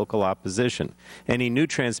widespread local opposition. Any new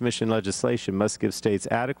transmission legislation must give states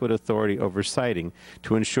adequate authority over siting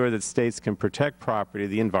to ensure that states can protect property,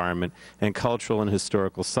 the environment, and cultural and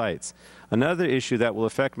historical sites. Another issue that will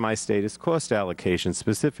affect my state is cost allocation.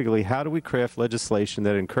 Specifically, how do we craft legislation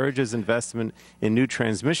that encourages investment in new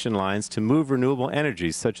transmission lines to move renewable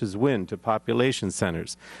energies, such as wind, to population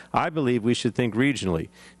centers? I believe we should think regionally.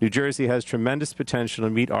 New Jersey has tremendous potential to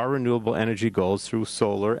meet our renewable energy goals through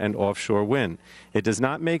solar and offshore wind. It does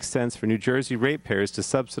not make sense for New Jersey ratepayers to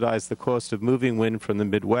subsidize the cost of moving wind from the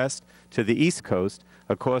Midwest to the East Coast,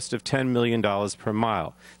 a cost of $10 million per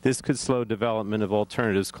mile. This could slow development of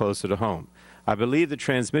alternatives closer to home. I believe the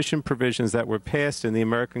transmission provisions that were passed in the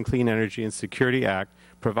American Clean Energy and Security Act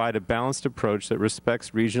provide a balanced approach that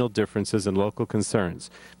respects regional differences and local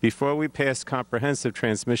concerns. Before we pass comprehensive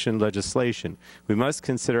transmission legislation, we must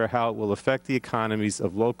consider how it will affect the economies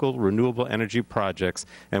of local renewable energy projects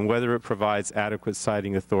and whether it provides adequate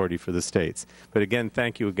siting authority for the states. But again,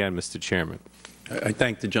 thank you again, Mr. Chairman. I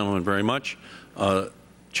thank the gentleman very much.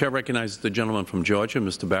 Chair recognizes the gentleman from Georgia,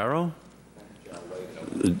 Mr. Barrow.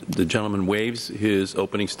 The gentleman waives his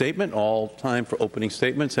opening statement. All time for opening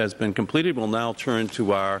statements has been completed. We'll now turn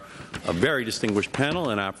to our very distinguished panel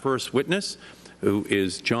and our first witness, who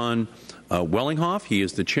is John Wellinghoff. He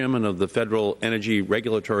is the chairman of the Federal Energy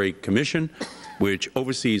Regulatory Commission, which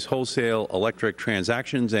oversees wholesale electric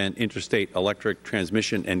transactions and interstate electric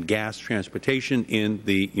transmission and gas transportation in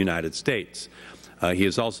the United States. He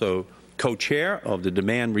is also co-chair of the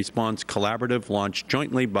Demand Response Collaborative launched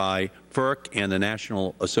jointly by FERC and the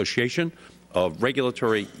National Association of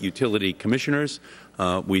Regulatory Utility Commissioners.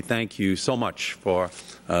 We thank you so much for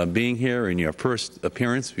being here in your first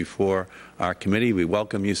appearance before our committee. We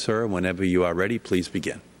welcome you, sir. Whenever you are ready, please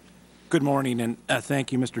begin. Good morning, and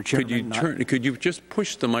thank you, Mr. Chairman. Could you just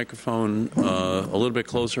push the microphone a little bit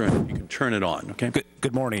closer, and you can turn it on, okay?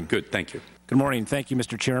 Good morning. Good, thank you. Good morning. Thank you,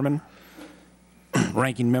 Mr. Chairman.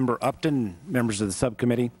 Ranking Member Upton, members of the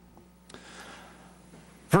subcommittee.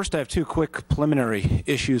 First, I have two quick preliminary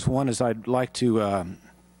issues. One is I'd like to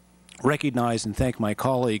recognize and thank my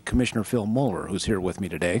colleague, Commissioner Phil Mueller, who's here with me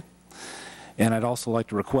today. And I'd also like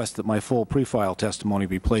to request that my full pre-file testimony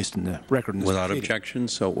be placed in the record in this Without proceeding. objection,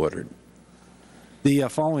 so ordered. The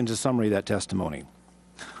following is a summary of that testimony.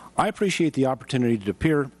 I appreciate the opportunity to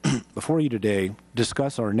appear before you today to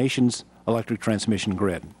discuss our nation's electric transmission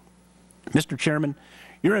grid. Mr. Chairman,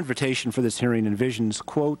 your invitation for this hearing envisions,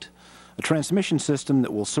 quote, a transmission system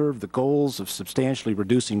that will serve the goals of substantially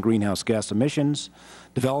reducing greenhouse gas emissions,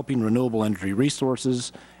 developing renewable energy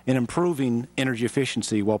resources, and improving energy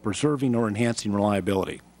efficiency while preserving or enhancing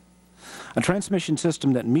reliability. A transmission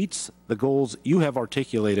system that meets the goals you have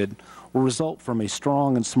articulated will result from a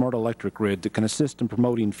strong and smart electric grid that can assist in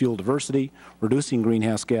promoting fuel diversity, reducing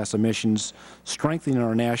greenhouse gas emissions, strengthening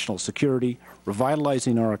our national security,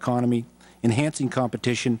 revitalizing our economy, enhancing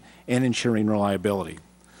competition, and ensuring reliability.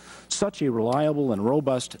 Such a reliable and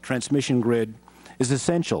robust transmission grid is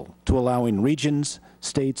essential to allowing regions,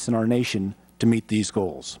 states, and our nation to meet these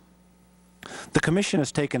goals. The Commission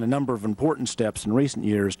has taken a number of important steps in recent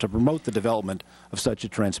years to promote the development of such a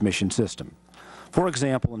transmission system. For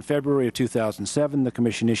example, in February of 2007, the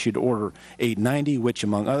Commission issued Order 890, which,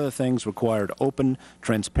 among other things, required open,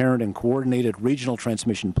 transparent, and coordinated regional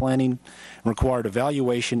transmission planning, and required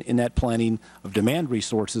evaluation in that planning of demand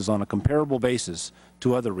resources on a comparable basis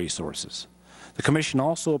to other resources. The Commission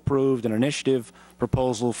also approved an initiative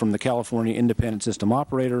proposal from the California Independent System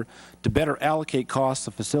Operator to better allocate costs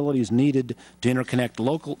of facilities needed to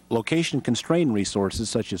interconnect location-constrained resources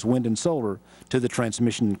such as wind and solar to the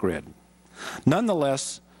transmission grid.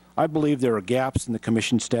 Nonetheless, I believe there are gaps in the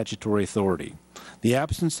Commission's statutory authority. The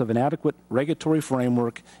absence of an adequate regulatory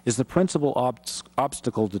framework is the principal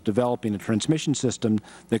obstacle to developing a transmission system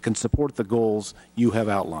that can support the goals you have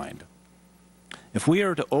outlined. If we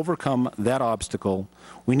are to overcome that obstacle,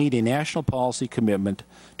 we need a national policy commitment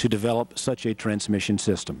to develop such a transmission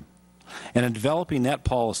system. And in developing that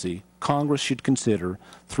policy, Congress should consider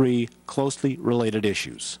three closely related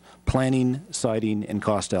issues: planning, siting, and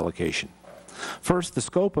cost allocation. First, the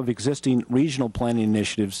scope of existing regional planning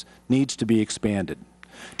initiatives needs to be expanded.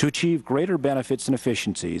 To achieve greater benefits and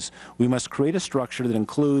efficiencies, we must create a structure that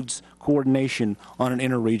includes coordination on an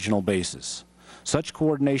interregional basis. Such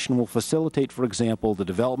coordination will facilitate, for example, the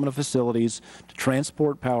development of facilities to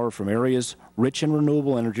transport power from areas rich in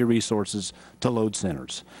renewable energy resources to load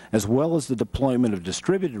centers, as well as the deployment of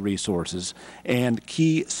distributed resources and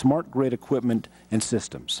key smart grid equipment and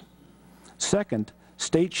systems. Second,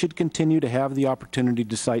 states should continue to have the opportunity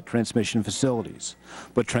to site transmission facilities,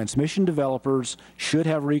 but transmission developers should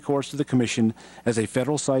have recourse to the Commission as a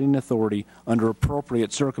federal siting authority under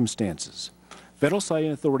appropriate circumstances. Federal siting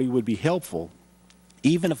authority would be helpful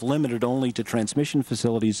even if limited only to transmission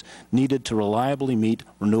facilities needed to reliably meet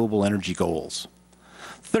renewable energy goals.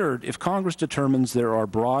 Third, if Congress determines there are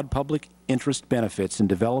broad public interest benefits in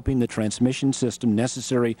developing the transmission system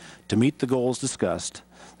necessary to meet the goals discussed,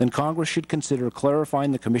 then Congress should consider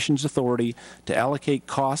clarifying the Commission's authority to allocate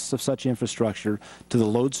costs of such infrastructure to the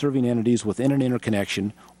load-serving entities within an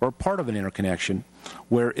interconnection or part of an interconnection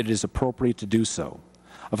where it is appropriate to do so.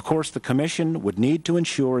 Of course, the Commission would need to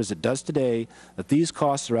ensure, as it does today, that these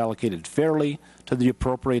costs are allocated fairly to the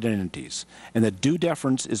appropriate entities, and that due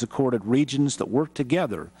deference is accorded regions that work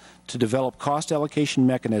together to develop cost allocation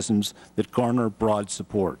mechanisms that garner broad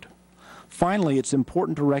support. Finally, it's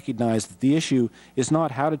important to recognize that the issue is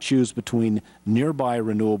not how to choose between nearby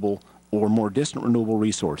renewable or more distant renewable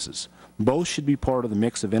resources. Both should be part of the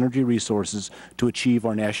mix of energy resources to achieve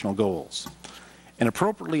our national goals. And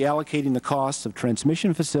appropriately allocating the costs of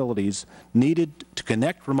transmission facilities needed to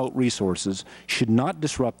connect remote resources should not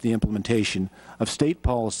disrupt the implementation of state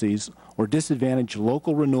policies or disadvantage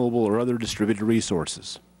local renewable or other distributed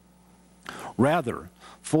resources. Rather,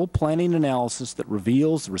 full planning analysis that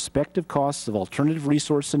reveals the respective costs of alternative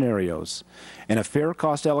resource scenarios and a fair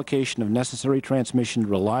cost allocation of necessary transmission to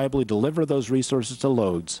reliably deliver those resources to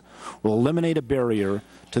loads will eliminate a barrier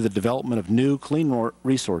to the development of new clean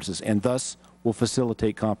resources and thus will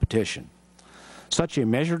facilitate competition. Such a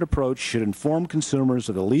measured approach should inform consumers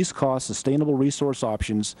of the least cost sustainable resource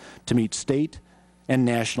options to meet state and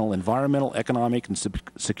national environmental, economic, and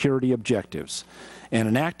security objectives. And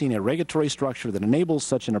enacting a regulatory structure that enables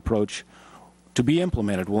such an approach to be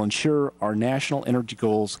implemented will ensure our national energy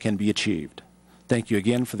goals can be achieved. Thank you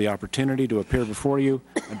again for the opportunity to appear before you.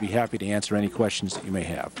 I'd be happy to answer any questions that you may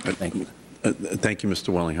have. Thank you. Thank you,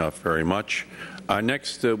 Mr. Wellinghoff, very much. Our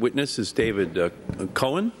next witness is David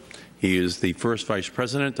Cohen. He is the first Vice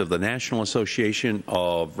President of the National Association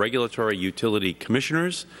of Regulatory Utility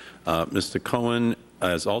Commissioners. Mr. Cohen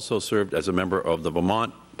has also served as a member of the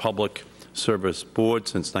Vermont Public Service Board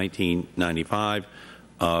since 1995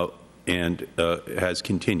 and has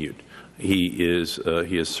continued. He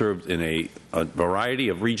has served in a variety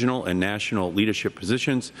of regional and national leadership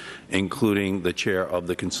positions, including the chair of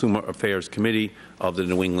the Consumer Affairs Committee of the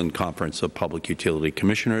New England Conference of Public Utility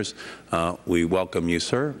Commissioners. We welcome you,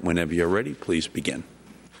 sir. Whenever you're ready, please begin.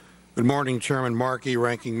 Good morning, Chairman Markey,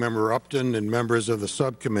 Ranking Member Upton, and members of the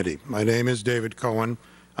subcommittee. My name is David Cohen.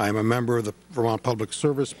 I am a member of the Vermont Public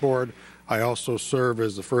Service Board. I also serve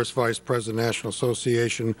as the first Vice President of the National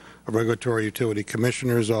Association of Regulatory Utility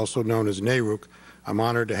Commissioners, also known as NARUC. I'm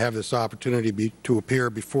honored to have this opportunity to appear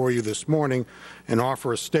before you this morning and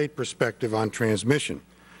offer a state perspective on transmission.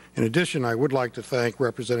 In addition, I would like to thank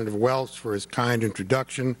Representative Welch for his kind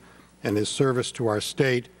introduction and his service to our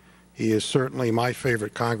state. He is certainly my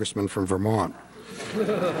favorite congressman from Vermont.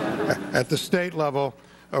 At the state level,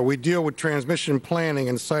 we deal with transmission planning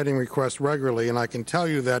and siting requests regularly, and I can tell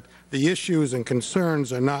you that the issues and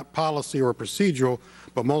concerns are not policy or procedural,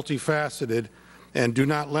 but multifaceted and do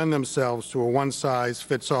not lend themselves to a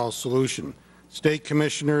one-size-fits-all solution. State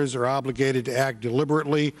commissioners are obligated to act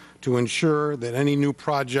deliberately to ensure that any new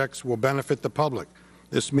projects will benefit the public.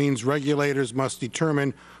 This means regulators must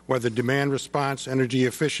determine whether demand response, energy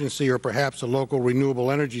efficiency, or perhaps a local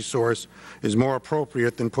renewable energy source is more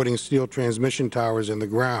appropriate than putting steel transmission towers in the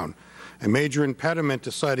ground. A major impediment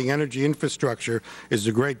to siting energy infrastructure is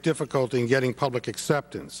the great difficulty in getting public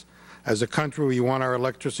acceptance. As a country, we want our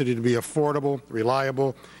electricity to be affordable,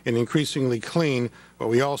 reliable, and increasingly clean, but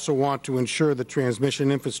we also want to ensure that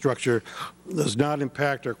transmission infrastructure does not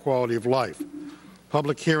impact our quality of life.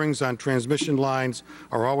 Public hearings on transmission lines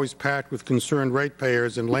are always packed with concerned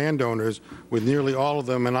ratepayers and landowners, with nearly all of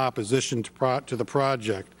them in opposition to the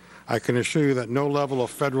project. I can assure you that no level of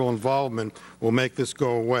federal involvement will make this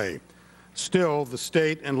go away. Still, the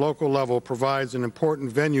state and local level provides an important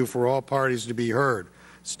venue for all parties to be heard.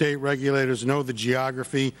 State regulators know the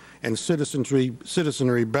geography and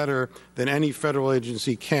citizenry better than any federal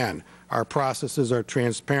agency can. Our processes are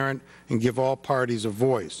transparent and give all parties a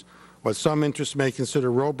voice. What some interests may consider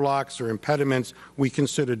roadblocks or impediments, we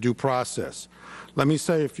consider due process. Let me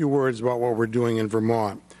say a few words about what we're doing in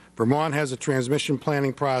Vermont. Vermont has a transmission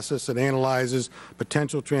planning process that analyzes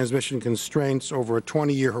potential transmission constraints over a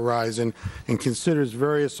 20-year horizon and considers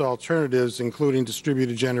various alternatives, including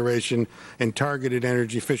distributed generation and targeted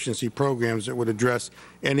energy efficiency programs that would address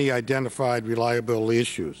any identified reliability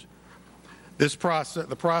issues.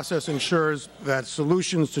 The process ensures that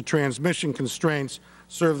solutions to transmission constraints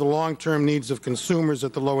serve the long-term needs of consumers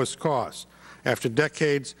at the lowest cost. After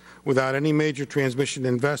decades without any major transmission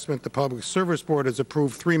investment, the Public Service Board has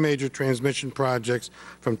approved 3 major transmission projects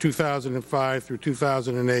from 2005 through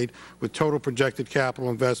 2008 with total projected capital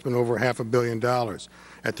investment over $500 million.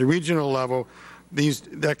 At the regional level, these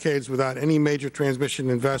decades without any major transmission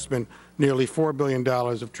investment, nearly $4 billion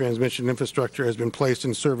of transmission infrastructure has been placed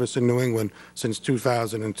in service in New England since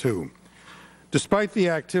 2002. Despite the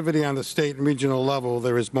activity on the state and regional level,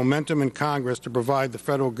 there is momentum in Congress to provide the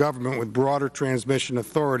federal government with broader transmission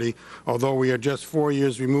authority, although we are just 4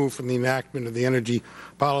 years removed from the enactment of the Energy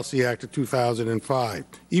Policy Act of 2005.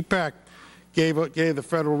 EPAC gave the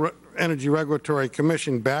Federal Energy Regulatory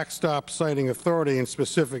Commission backstop siting authority in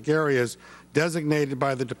specific areas designated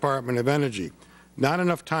by the Department of Energy. Not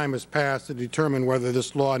enough time has passed to determine whether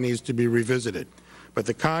this law needs to be revisited, but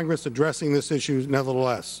the Congress addressing this issue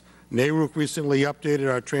nevertheless. NARUC recently updated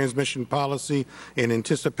our transmission policy in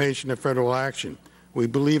anticipation of federal action. We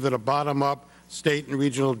believe that a bottom-up, state and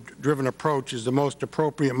regional-driven approach is the most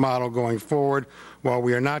appropriate model going forward, while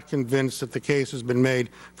we are not convinced that the case has been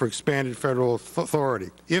made for expanded federal authority.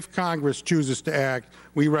 If Congress chooses to act,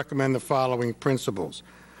 we recommend the following principles.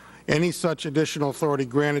 Any such additional authority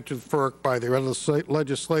granted to FERC by the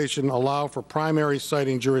legislation allow for primary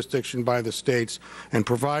siting jurisdiction by the states and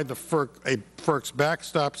provide the FERC's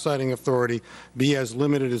backstop siting authority be as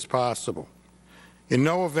limited as possible. In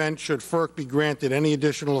no event should FERC be granted any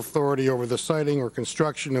additional authority over the siting or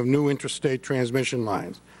construction of new interstate transmission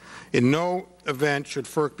lines. In no event should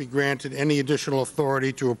FERC be granted any additional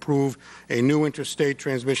authority to approve a new interstate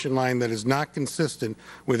transmission line that is not consistent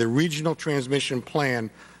with a regional transmission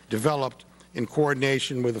plan developed in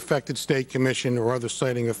coordination with affected state commission or other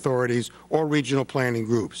siting authorities or regional planning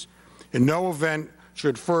groups. In no event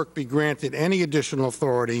should FERC be granted any additional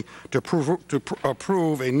authority to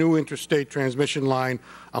approve a new interstate transmission line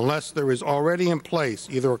unless there is already in place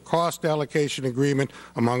either a cost allocation agreement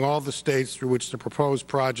among all the states through which the proposed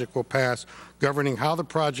project will pass governing how the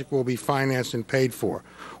project will be financed and paid for,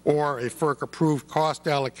 or a FERC-approved cost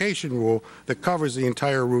allocation rule that covers the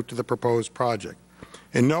entire route to the proposed project.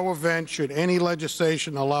 In no event should any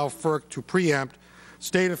legislation allow FERC to preempt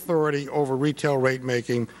state authority over retail rate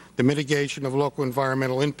making, the mitigation of local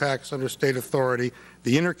environmental impacts under state authority,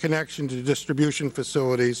 the interconnection to distribution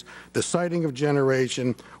facilities, the siting of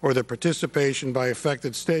generation, or the participation by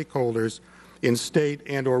affected stakeholders in state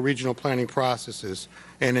and or regional planning processes.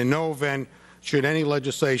 And in no event should any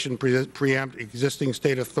legislation preempt existing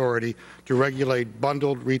state authority to regulate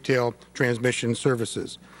bundled retail transmission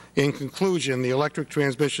services. In conclusion, the electric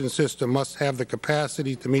transmission system must have the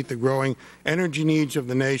capacity to meet the growing energy needs of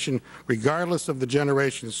the nation, regardless of the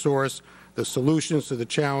generation source. The solutions to the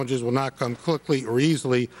challenges will not come quickly or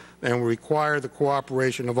easily and will require the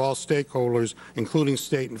cooperation of all stakeholders, including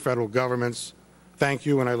state and federal governments. Thank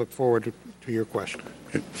you, and I look forward to your question.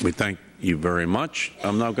 We thank you very much.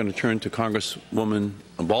 I'm now going to turn to Congresswoman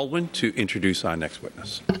Baldwin to introduce our next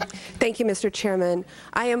witness. Thank you, Mr. Chairman.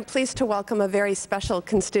 I am pleased to welcome a very special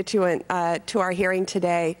constituent to our hearing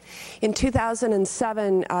today. In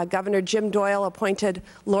 2007, Governor Jim Doyle appointed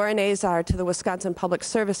Lauren Azar to the Wisconsin Public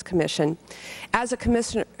Service Commission. As a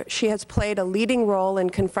commissioner, she has played a leading role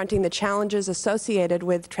in confronting the challenges associated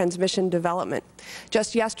with transmission development.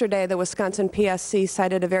 Just yesterday, the Wisconsin PSC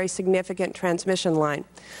cited a very significant transmission line.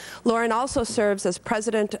 Lauren also serves as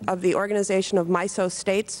president of the Organization of MISO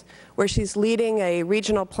States, where she's leading a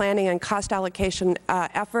regional planning and cost allocation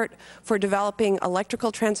effort for developing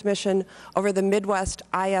electrical transmission over the Midwest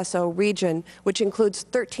ISO region, which includes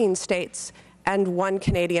 13 states and 1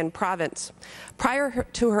 Canadian province. Prior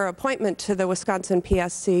to her appointment to the Wisconsin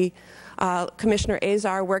PSC, Commissioner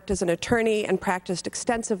Azar worked as an attorney and practiced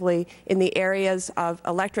extensively in the areas of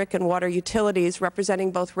electric and water utilities,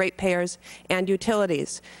 representing both ratepayers and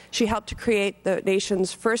utilities. She helped to create the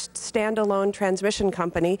nation's first standalone transmission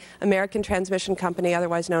company, American Transmission Company,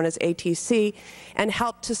 otherwise known as ATC, and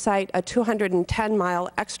helped to site a 210-mile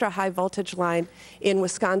extra high voltage line in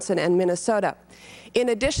Wisconsin and Minnesota. In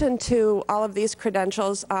addition to all of these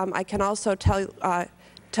credentials, I can also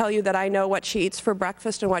tell you that I know what she eats for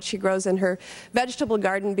breakfast and what she grows in her vegetable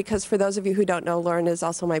garden, because for those of you who don't know, Lauren is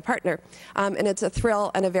also my partner. And it's a thrill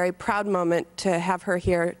and a very proud moment to have her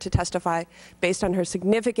here to testify based on her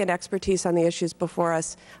significant expertise on the issues before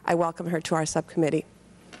us. I welcome her to our subcommittee.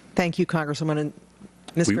 Thank you, Congresswoman. And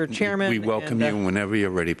Mr. Chairman. We welcome you. Whenever you're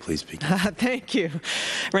ready, please begin. Thank you,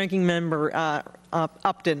 Ranking Member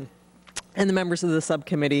Upton and the members of the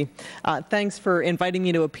subcommittee. Thanks for inviting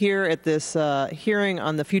me to appear at this hearing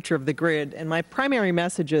on the future of the grid. And my primary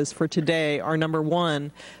messages for today are, number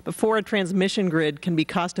one, before a transmission grid can be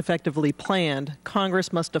cost effectively planned,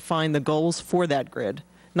 Congress must define the goals for that grid.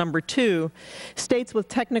 Number two, states with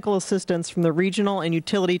technical assistance from the regional and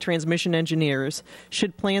utility transmission engineers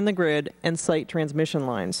should plan the grid and site transmission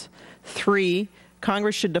lines. Three,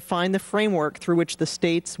 Congress should define the framework through which the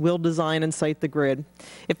states will design and site the grid.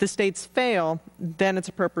 If the states fail, then it's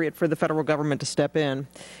appropriate for the federal government to step in.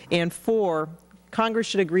 And four, Congress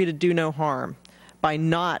should agree to do no harm. by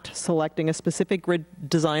not selecting a specific grid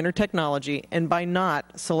design or technology, and by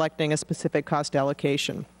not selecting a specific cost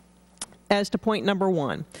allocation. As to point number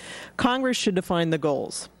 1, Congress should define the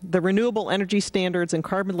goals. The renewable energy standards and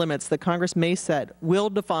carbon limits that Congress may set will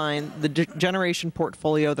define the generation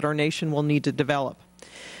portfolio that our nation will need to develop.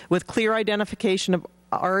 With clear identification of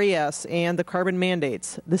RES and the carbon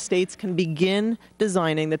mandates, the states can begin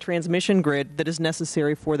designing the transmission grid that is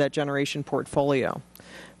necessary for that generation portfolio.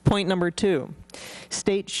 Point number 2,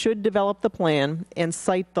 states should develop the plan and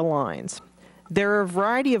cite the lines. There are a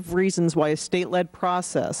variety of reasons why a state-led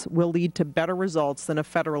process will lead to better results than a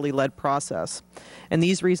federally led process. And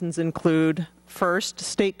these reasons include, first,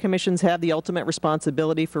 state commissions have the ultimate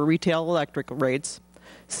responsibility for retail electric rates.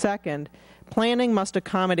 Second, planning must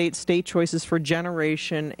accommodate state choices for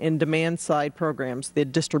generation and demand-side programs, the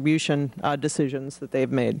distribution decisions that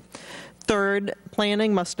they've made. Third,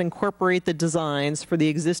 planning must incorporate the designs for the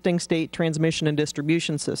existing state transmission and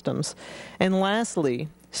distribution systems. And lastly,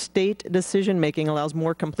 state decision-making allows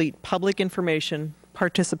more complete public information,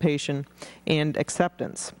 participation, and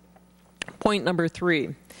acceptance. Point number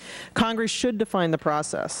 3, Congress should define the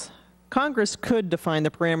process. Congress could define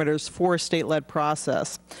the parameters for a state-led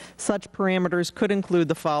process. Such parameters could include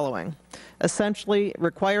the following. Essentially,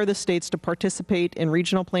 require the states to participate in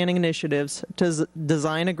regional planning initiatives to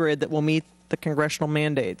design a grid that will meet the congressional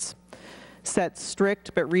mandates. Set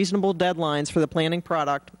strict but reasonable deadlines for the planning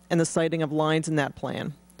product and the siting of lines in that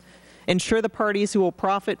plan. Ensure the parties who will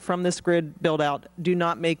profit from this grid build-out do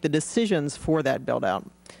not make the decisions for that build-out.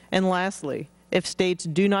 And lastly, if states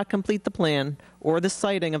do not complete the plan or the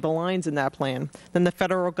siting of the lines in that plan, then the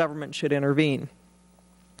federal government should intervene.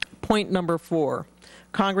 Point number 4,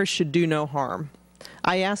 Congress should do no harm.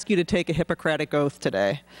 I ask you to take a Hippocratic oath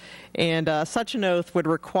today, and such an oath would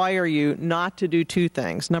require you not to do 2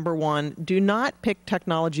 things. Number 1, do not pick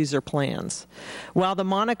technologies or plans. While the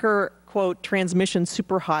moniker, quote, transmission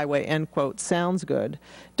superhighway, end quote, sounds good,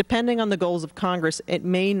 depending on the goals of Congress, it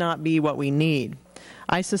may not be what we need.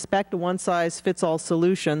 I suspect a one-size-fits-all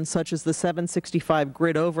solution, such as the 765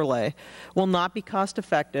 grid overlay, will not be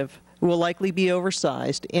cost-effective, will likely be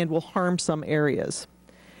oversized, and will harm some areas.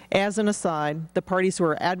 As an aside, the parties who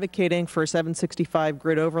are advocating for a 765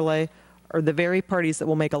 grid overlay are the very parties that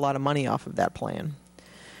will make a lot of money off of that plan.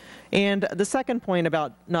 And the second point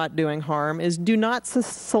about not doing harm is do not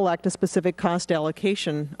select a specific cost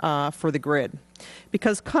allocation for the grid.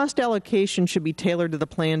 Because cost allocation should be tailored to the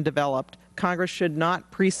plan developed, Congress should not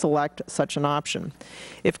pre-select such an option.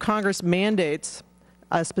 If Congress mandates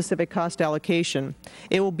a specific cost allocation,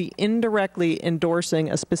 it will be indirectly endorsing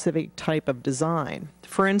a specific type of design.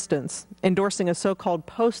 For instance, endorsing a so-called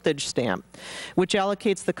postage stamp, which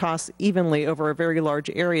allocates the costs evenly over a very large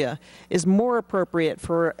area, is more appropriate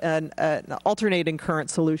for an alternating current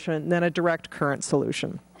solution than a direct current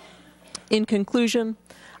solution. In conclusion,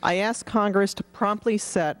 I ask Congress to promptly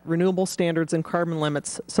set renewable standards and carbon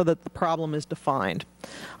limits so that the problem is defined.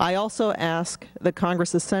 I also ask that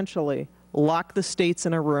Congress essentially lock the states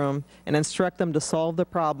in a room and instruct them to solve the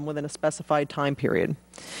problem within a specified time period.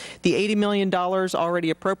 The $80 million already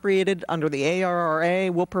appropriated under the ARRA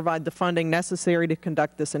will provide the funding necessary to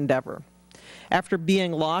conduct this endeavor. After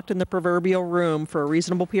being locked in the proverbial room for a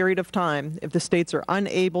reasonable period of time, if the states are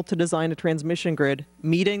unable to design a transmission grid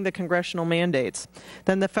meeting the congressional mandates,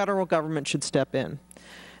 then the federal government should step in.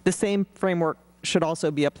 The same framework should also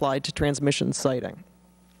be applied to transmission siting.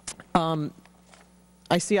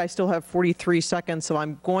 I see I still have 43 seconds, so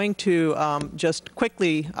I'm going to just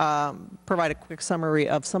quickly provide a quick summary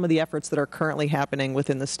of some of the efforts that are currently happening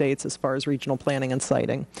within the states as far as regional planning and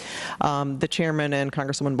siting. The chairman and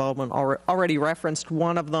Congresswoman Baldwin already referenced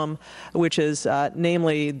one of them, which is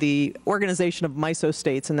namely the organization of MISO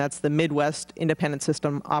states, and that's the Midwest Independent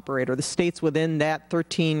System Operator. The states within that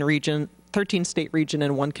 13-state region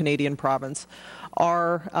and 1 Canadian province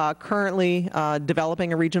are currently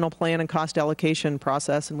developing a regional plan and cost allocation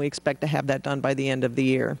process, and we expect to have that done by the end of the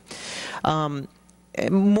year.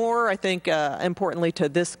 More, I think, importantly to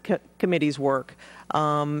this committee's work,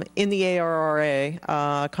 in the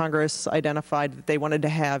ARRA, Congress identified that they wanted to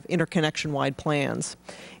have interconnection-wide plans.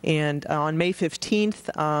 And on May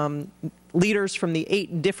 15th, leaders from the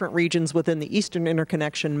 8 different regions within the Eastern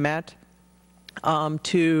Interconnection met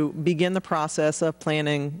to begin the process of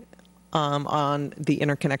planning on the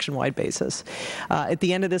interconnection-wide basis. At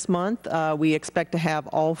the end of this month, we expect to have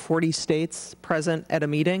all 40 states present at a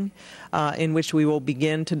meeting in which we will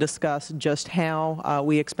begin to discuss just how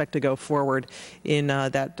we expect to go forward in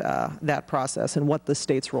that process and what the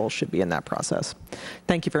state's role should be in that process.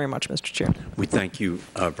 Thank you very much, Mr. Chair. We thank you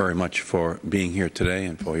very much for being here today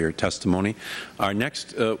and for your testimony. Our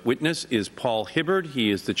next witness is Paul Hibbard. He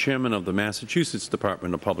is the chairman of the Massachusetts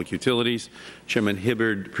Department of Public Utilities. Chairman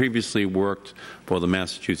Hibbard previously worked for the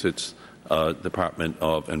Massachusetts Department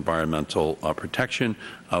of Environmental Protection.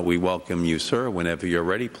 We welcome you, sir. Whenever you're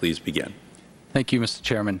ready, please begin. Thank you, Mr.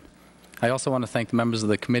 Chairman. I also want to thank the members of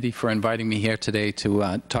the committee for inviting me here today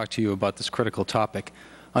to talk to you about this critical topic.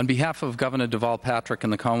 On behalf of Governor Deval Patrick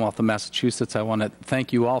and the Commonwealth of Massachusetts, I want to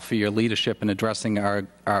thank you all for your leadership in addressing our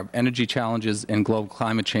energy challenges and global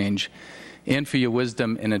climate change, and for your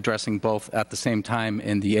wisdom in addressing both at the same time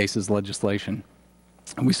in the ACES legislation.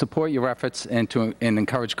 We support your efforts and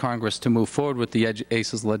encourage Congress to move forward with the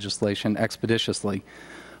ACES legislation expeditiously.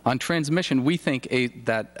 On transmission, we think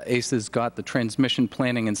that ACES got the transmission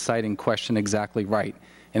planning and siting question exactly right.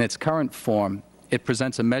 In its current form, it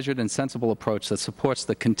presents a measured and sensible approach that supports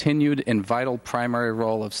the continued and vital primary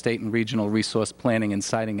role of state and regional resource planning and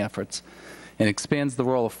siting efforts, and expands the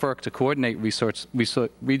role of FERC to coordinate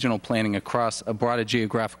regional planning across a broader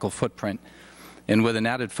geographical footprint, and with an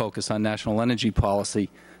added focus on national energy policy.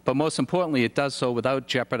 But most importantly, it does so without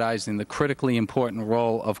jeopardizing the critically important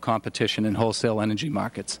role of competition in wholesale energy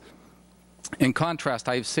markets. In contrast,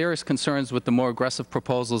 I have serious concerns with the more aggressive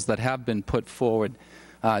proposals that have been put forward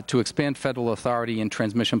to expand federal authority in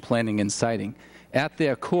transmission planning and siting. At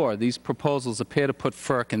their core, these proposals appear to put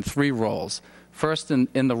FERC in three roles. First,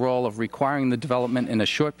 in the role of requiring the development in a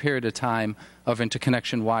short period of time of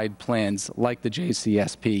interconnection-wide plans like the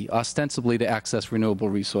JCSP, ostensibly to access renewable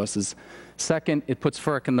resources. Second, it puts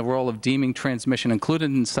FERC in the role of deeming transmission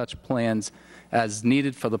included in such plans as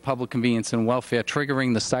needed for the public convenience and welfare,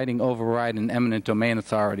 triggering the siting override and eminent domain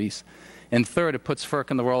authorities. And third, it puts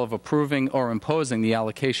FERC in the role of approving or imposing the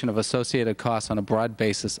allocation of associated costs on a broad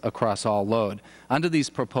basis across all load. Under these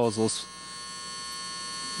proposals,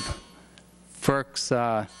 FERC's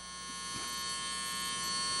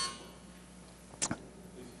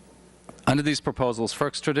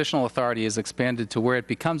traditional authority is expanded to where it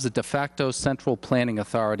becomes a de facto central planning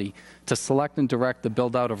authority to select and direct the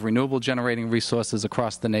build-out of renewable generating resources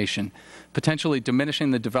across the nation, potentially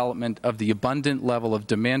diminishing the development of the abundant level of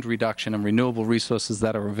demand reduction in renewable resources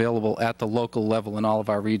that are available at the local level in all of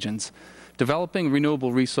our regions. Developing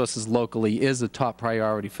renewable resources locally is a top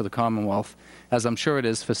priority for the Commonwealth, as I'm sure it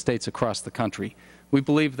is for states across the country. We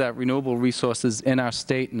believe that renewable resources in our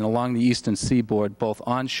state and along the eastern seaboard, both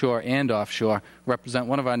onshore and offshore, represent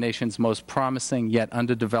one of our nation's most promising yet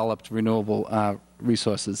underdeveloped renewable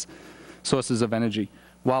sources of energy.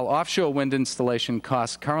 While offshore wind installation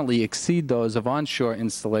costs currently exceed those of onshore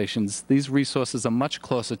installations, these resources are much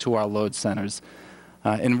closer to our load centers.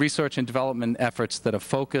 In research and development efforts that are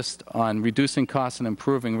focused on reducing costs and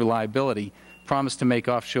improving reliability, promise to make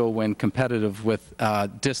offshore wind competitive with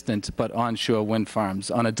distant but onshore wind farms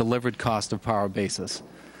on a delivered cost of power basis.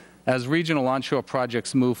 As regional onshore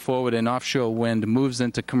projects move forward and offshore wind moves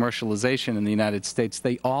into commercialization in the United States,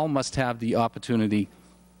 they all must have the opportunity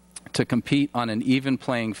to compete on an even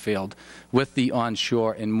playing field with the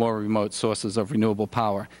onshore and more remote sources of renewable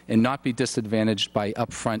power and not be disadvantaged by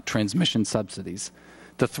upfront transmission subsidies.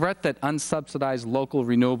 The threat that unsubsidized local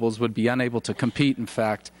renewables would be unable to compete, in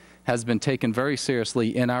fact, has been taken very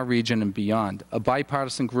seriously in our region and beyond. A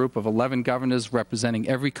bipartisan group of 11 governors representing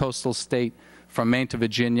every coastal state from Maine to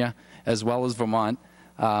Virginia, as well as Vermont,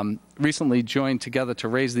 recently joined together to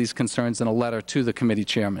raise these concerns in a letter to the committee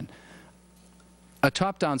chairman. A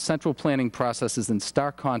top-down central planning process is in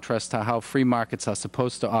stark contrast to how free markets are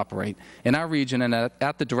supposed to operate. In our region and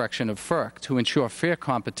at the direction of FERC, to ensure fair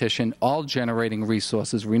competition, all generating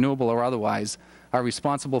resources, renewable or otherwise, are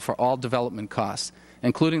responsible for all development costs,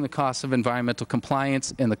 including the costs of environmental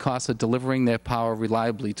compliance and the cost of delivering their power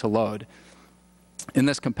reliably to load. In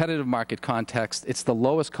this competitive market context, it's the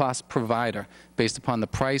lowest cost provider based upon the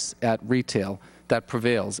price at retail that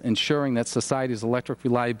prevails, ensuring that society's electric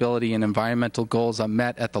reliability and environmental goals are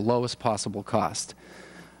met at the lowest possible cost.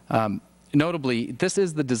 Notably, this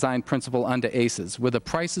is the design principle under ACES, where the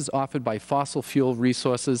prices offered by fossil fuel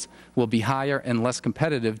resources will be higher and less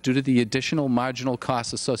competitive due to the additional marginal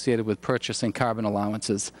costs associated with purchasing carbon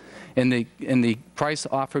allowances. And the price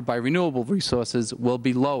offered by renewable resources will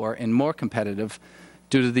be lower and more competitive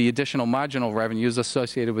due to the additional marginal revenues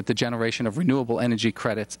associated with the generation of renewable energy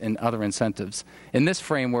credits and other incentives. In this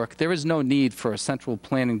framework, there is no need for central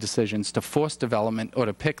planning decisions to force development or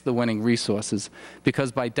to pick the winning resources,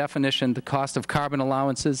 because by definition, the cost of carbon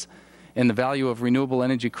allowances and the value of renewable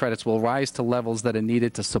energy credits will rise to levels that are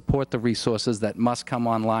needed to support the resources that must come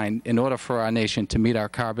online in order for our nation to meet our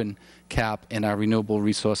carbon cap and our renewable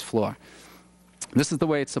resource floor. This is the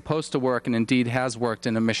way it's supposed to work, and indeed has worked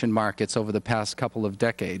in emission markets over the past couple of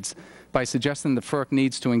decades. By suggesting that FERC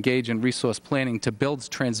needs to engage in resource planning to build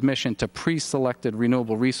transmission to pre-selected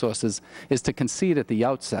renewable resources is to concede at the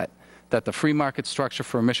outset that the free market structure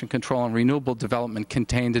for emission control and renewable development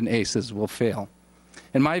contained in ACES will fail.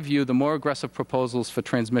 In my view, the more aggressive proposals for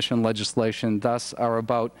transmission legislation thus are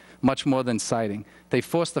about much more than siting. They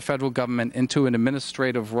force the federal government into an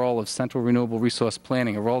administrative role of central renewable resource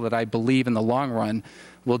planning, a role that I believe in the long run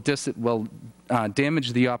will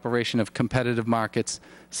damage the operation of competitive markets,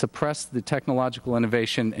 suppress the technological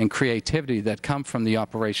innovation and creativity that come from the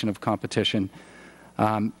operation of competition,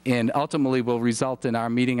 and ultimately will result in our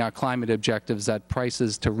meeting our climate objectives at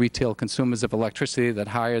prices to retail consumers of electricity that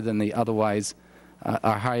are higher than they otherwise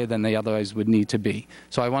would need to be.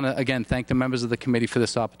 So I want to again thank the members of the committee for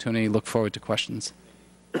this opportunity. Look forward to questions.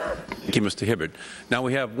 Thank you, Mr. Hibbard. Now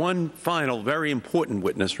we have one final very important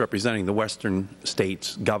witness representing the Western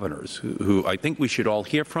states governors, who I think we should all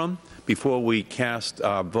hear from before we cast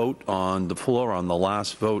our vote on the floor on the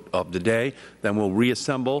last vote of the day. Then we'll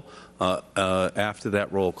reassemble after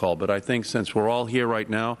that roll call. But I think since we're all here right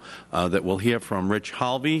now, that we'll hear from Rich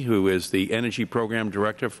Halvey, who is the Energy Program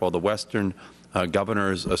Director for the Western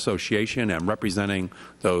Governors Association and representing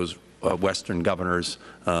those Western governors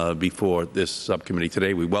before this subcommittee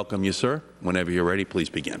today. We welcome you, sir. Whenever you're ready, please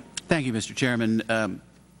begin. Thank you, Mr. Chairman.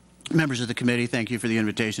 Members of the committee, thank you for the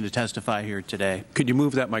invitation to testify here today. Could you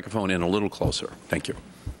move that microphone in a little closer? Thank you.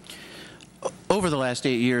 Over the last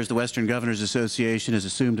 8 years, the Western Governors Association has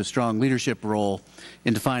assumed a strong leadership role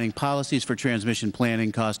in defining policies for transmission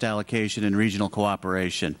planning, cost allocation, and regional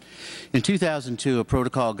cooperation. In 2002, a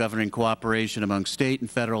protocol governing cooperation among state and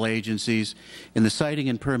federal agencies in the siting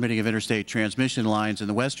and permitting of interstate transmission lines in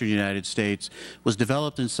the western United States was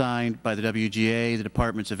developed and signed by the WGA, the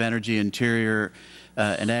Departments of Energy, Interior,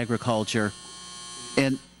 and Agriculture.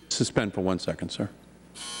 And suspend for 1 second, sir.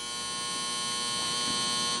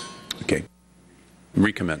 Okay.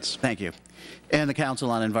 Recommence. Thank you. And the Council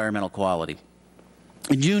on Environmental Quality.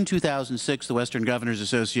 In June 2006, the Western Governors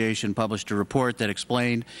Association published a report that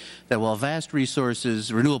explained that while vast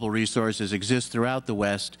resources, renewable resources exist throughout the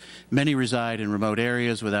West, many reside in remote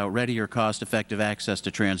areas without ready or cost-effective access to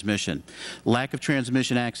transmission. Lack of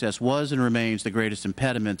transmission access was and remains the greatest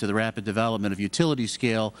impediment to the rapid development of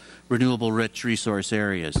utility-scale, renewable-rich resource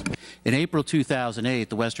areas. In April 2008,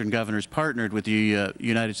 the Western Governors partnered with the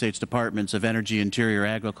United States Departments of Energy, Interior,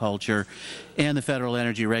 Agriculture, and the Federal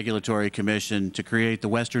Energy Regulatory Commission to create the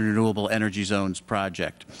Western Renewable Energy Zones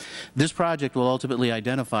project. This project will ultimately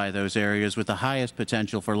identify those areas with the highest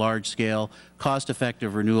potential for large-scale,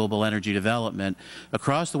 cost-effective renewable energy development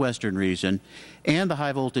across the western region, and the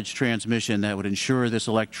high-voltage transmission that would ensure this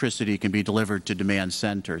electricity can be delivered to demand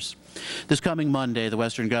centers. This coming Monday, the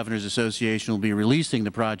Western Governors Association will be releasing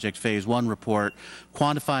the Project Phase 1 report,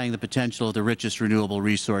 quantifying the potential of the richest renewable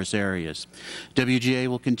resource areas. WGA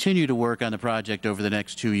will continue to work on the project over the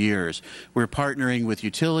next 2 years. We're partnering with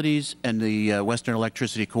utilities and the Western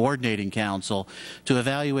Electricity Coordinating Council to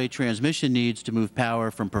evaluate transmission needs to move power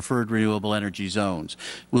from preferred renewable energy zones.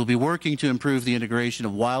 We'll be working to improve the integration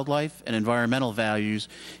of wildlife and environmental values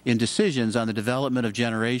in decisions on the development of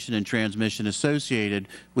generation and transmission associated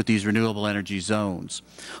with these renewable energy zones.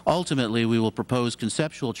 Ultimately, we will propose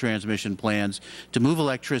conceptual transmission plans to move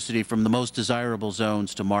electricity from the most desirable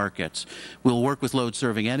zones to markets. We'll work with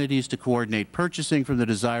load-serving entities to coordinate purchasing from the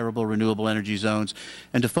desirable renewable energy zones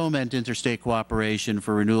and to foment interstate cooperation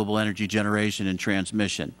for renewable energy generation and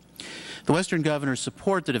transmission. The Western Governors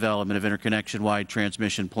support the development of interconnection-wide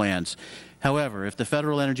transmission plans. However, if the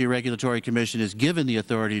Federal Energy Regulatory Commission is given the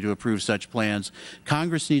authority to approve such plans,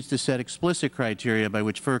 Congress needs to set explicit criteria by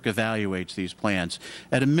which FERC evaluates these plans.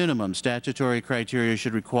 At a minimum, statutory criteria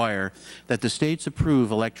should require that the states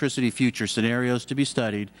approve electricity future scenarios to be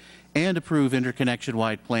studied and approve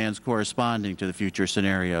interconnection-wide plans corresponding to the future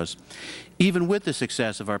scenarios. Even with the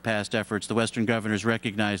success of our past efforts, the Western Governors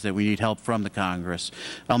recognize that we need help from the Congress.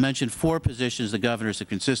 I'll mention 4 positions the Governors have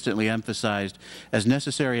consistently emphasized as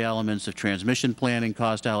necessary elements of transmission planning,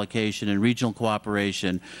 cost allocation, and regional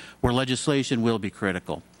cooperation where legislation will be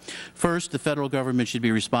critical. First, the federal government should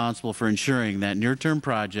be responsible for ensuring that near-term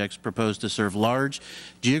projects proposed to serve large,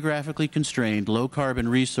 geographically constrained, low-carbon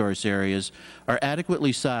resource areas are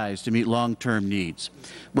adequately sized to meet long-term needs.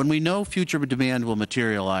 When we know future demand will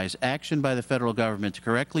materialize, action by the federal government to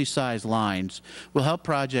correctly size lines will help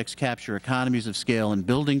projects capture economies of scale in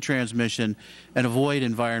building transmission and avoid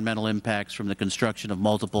environmental impacts from the construction of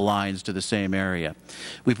multiple lines to the same area.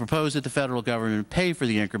 We propose that the federal government pay for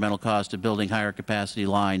the incremental cost of building higher capacity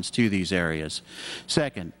lines to these areas.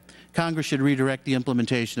 Second, Congress should redirect the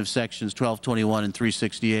implementation of Sections 1221 and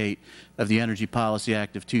 368 of the Energy Policy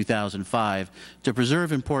Act of 2005 to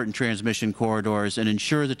preserve important transmission corridors and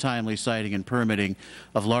ensure the timely siting and permitting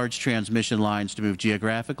of large transmission lines to move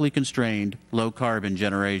geographically constrained, low-carbon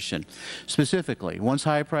generation. Specifically, once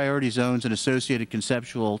high-priority zones and associated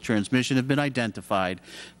conceptual transmission have been identified,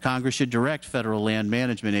 Congress should direct federal land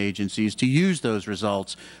management agencies to use those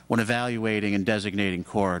results when evaluating and designating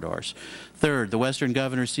corridors. Third, the Western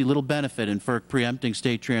governors see little benefit in FERC preempting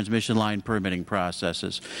state transmission line permitting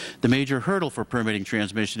processes. The major hurdle for permitting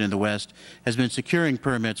transmission in the West has been securing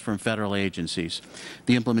permits from federal agencies.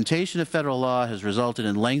 The implementation of federal law has resulted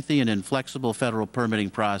in lengthy and inflexible federal permitting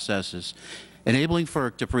processes. Enabling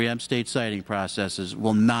FERC to preempt state siting processes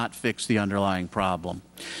will not fix the underlying problem.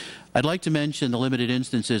 I'd like to mention the limited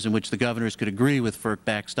instances in which the governors could agree with FERC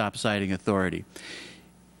backstop siting authority.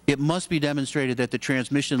 It must be demonstrated that the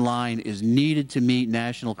transmission line is needed to meet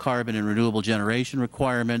national carbon and renewable generation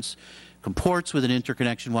requirements, comports with an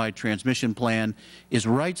interconnection-wide transmission plan, is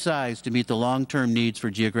right-sized to meet the long-term needs for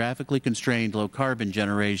geographically constrained low-carbon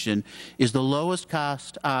generation, is the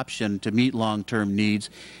lowest-cost option to meet long-term needs,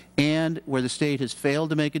 and where the state has failed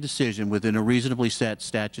to make a decision within a reasonably set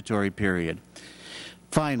statutory period.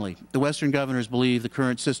 Finally, the Western governors believe the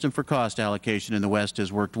current system for cost allocation in the West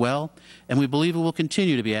has worked well, and we believe it will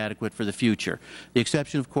continue to be adequate for the future. The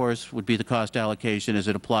exception, of course, would be the cost allocation as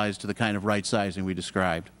it applies to the kind of right-sizing we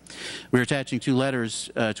described. We are attaching 2 letters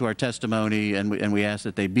to our testimony, and we ask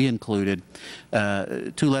that they be included.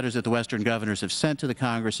 2 letters that the Western governors have sent to the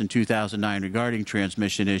Congress in 2009 regarding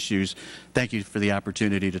transmission issues. Thank you for the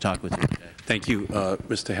opportunity to talk with you today. Thank you,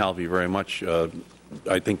 Mr. Halvey, very much.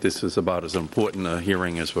 I think this is about as important a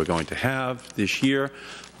hearing as we're going to have this year.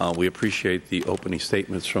 We appreciate the opening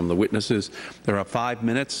statements from the witnesses. There are 5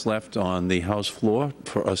 minutes left on the House floor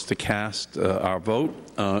for us to cast our vote.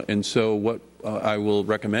 And so what I will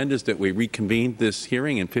recommend is that we reconvene this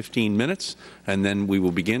hearing in 15 minutes, and then we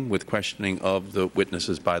will begin with questioning of the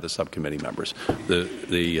witnesses by the subcommittee members.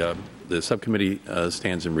 The subcommittee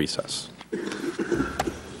stands in recess.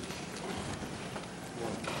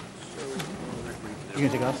 You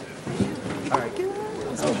gonna take off? All right.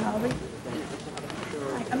 Mr. Halvey.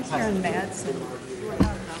 Hi, I'm Karen Madsen.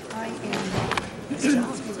 I am. Excuse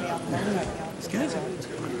me, I'm learning right now. It's good. It's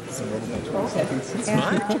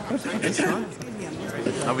fine. It's fine.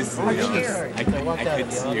 I was, to be honest, I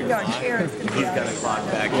couldn't see your clock. He's got a clock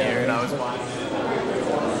back here, and I was watching.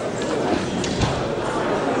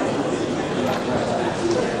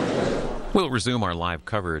 We'll resume our live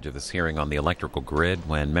coverage of this hearing on the electrical grid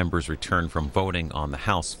when members return from voting on the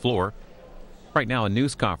House floor. Right now, a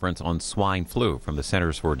news conference on swine flu from the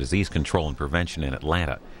Centers for Disease Control and Prevention in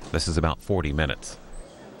Atlanta. This is about 40 minutes.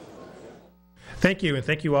 Thank you, and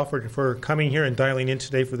thank you all for coming here and dialing in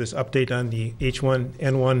today for this update on the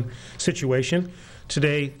H1N1 situation.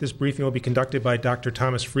 Today, this briefing will be conducted by Dr.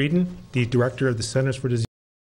 Thomas Frieden, the Director of the Centers for Disease